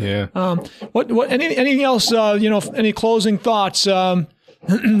 Yeah. Anything else? Any closing thoughts?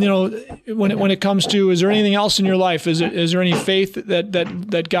 When it comes to, is there anything else in your life? Is there any faith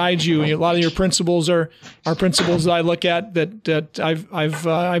that guides you? A lot of your principles are principles that I look at that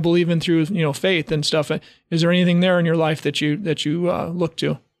I believe in through faith and stuff. Is there anything there in your life that you look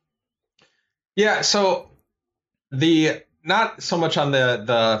to? Yeah. So not so much on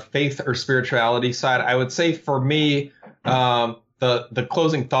the faith or spirituality side. I would say for me, the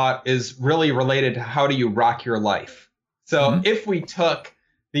closing thought is really related to how do you rock your life. So if we took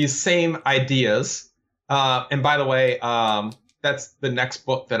these same ideas, and by the way, that's the next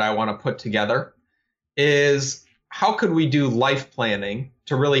book that I want to put together, is how could we do life planning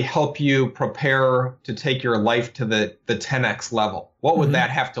to really help you prepare to take your life to the 10x level? What would that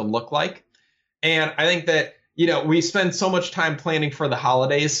have to look like? And I think that, we spend so much time planning for the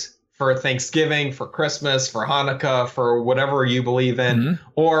holidays, for Thanksgiving, for Christmas, for Hanukkah, for whatever you believe in,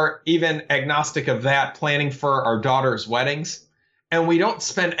 or even agnostic of that, planning for our daughters' weddings. And we don't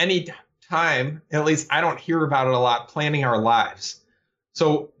spend any time, at least I don't hear about it a lot, planning our lives.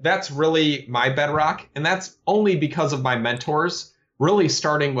 So that's really my bedrock. And that's only because of my mentors, really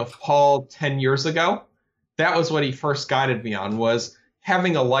starting with Paul 10 years ago. That was what he first guided me on, was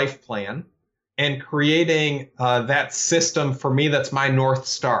having a life plan and creating that system for me that's my North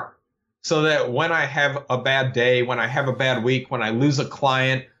Star. So that when I have a bad day, when I have a bad week, when I lose a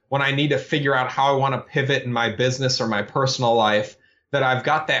client, when I need to figure out how I want to pivot in my business or my personal life, that I've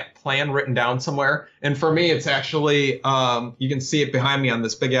got that plan written down somewhere. And for me, it's actually, you can see it behind me on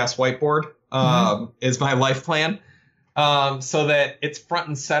this big ass whiteboard, is my life plan. So that it's front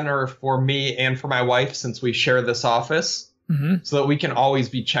and center for me and for my wife, since we share this office, so that we can always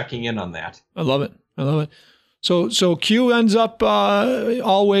be checking in on that. I love it. So Q ends up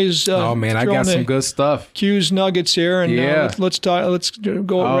always. Oh man, I got some good stuff. Q's nuggets here, and let's talk. Let's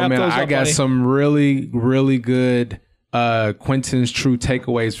go. Oh wrap man, those up, I got buddy. some really, really good Quentin's true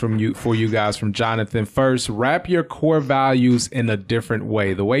takeaways for you guys from Jonathan. First, wrap your core values in a different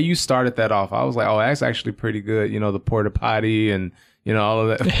way. The way you started that off, I was like, oh, that's actually pretty good. The porta potty and all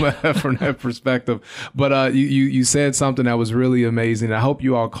of that from that perspective. But you said something that was really amazing. I hope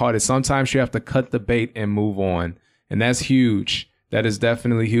you all caught it. Sometimes you have to cut the bait and move on, and that's huge. That is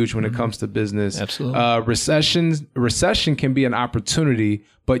definitely huge when it comes to business. Absolutely. Recession can be an opportunity,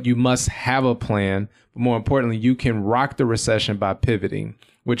 but you must have a plan. But more importantly, you can rock the recession by pivoting,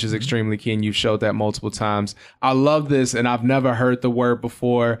 which is extremely key. And you've showed that multiple times. I love this, and I've never heard the word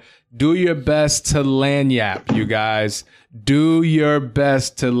before. Do your best to lanyap, you guys. Do your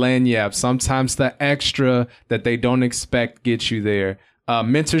best to lanyap. Sometimes the extra that they don't expect gets you there.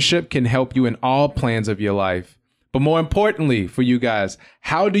 Mentorship can help you in all plans of your life. But more importantly for you guys,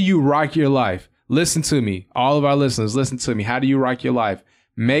 how do you rock your life? Listen to me. All of our listeners, listen to me. How do you rock your life?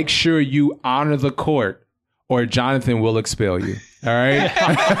 Make sure you honor the court or Jonathan will expel you. All right?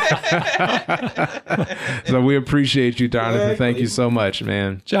 So we appreciate you, Jonathan. Thank you so much,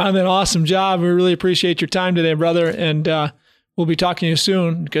 man. Jonathan, awesome job. We really appreciate your time today, brother. And we'll be talking to you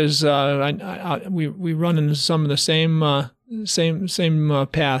soon because we run into some of the same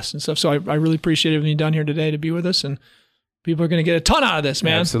paths and stuff. So I really appreciate everything you've done here today to be with us, and people are going to get a ton out of this,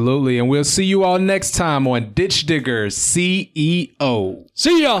 man. Absolutely. And we'll see you all next time on Ditch Digger CEO.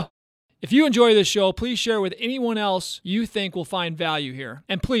 See ya. If you enjoy this show, please share with anyone else you think will find value here.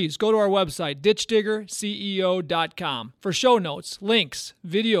 And please go to our website, ditchdiggerceo.com, for show notes, links,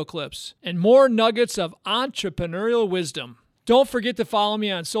 video clips, and more nuggets of entrepreneurial wisdom. Don't forget to follow me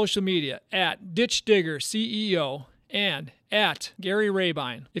on social media at ditchdiggerceo and at Gary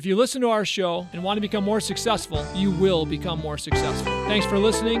Rabine. If you listen to our show and want to become more successful, you will become more successful. Thanks for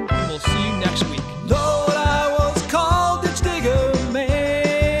listening, and we'll see you next week. Lord, I was called Ditch Digger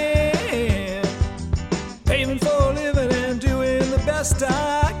Man, paving for a living and doing the best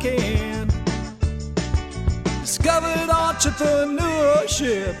I can. Discovered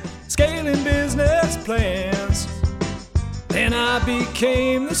entrepreneurship, scaling business plans. Then I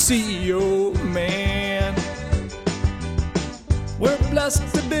became the CEO man. We're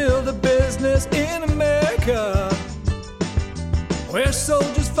blessed to build a business in America, where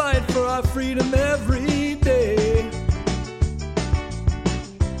soldiers fight for our freedom every day.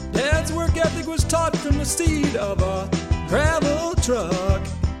 Dad's work ethic was taught from the seat of a gravel truck,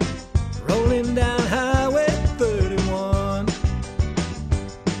 rolling down Highway 31.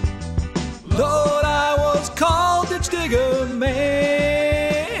 Lord, I was called Ditch Digger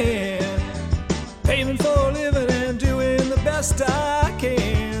Man, paving for a living and doing the best I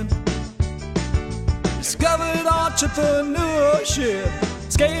can. Discovered entrepreneurship,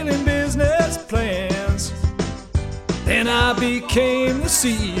 scaling business plans. Then I became the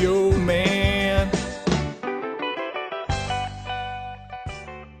CEO man.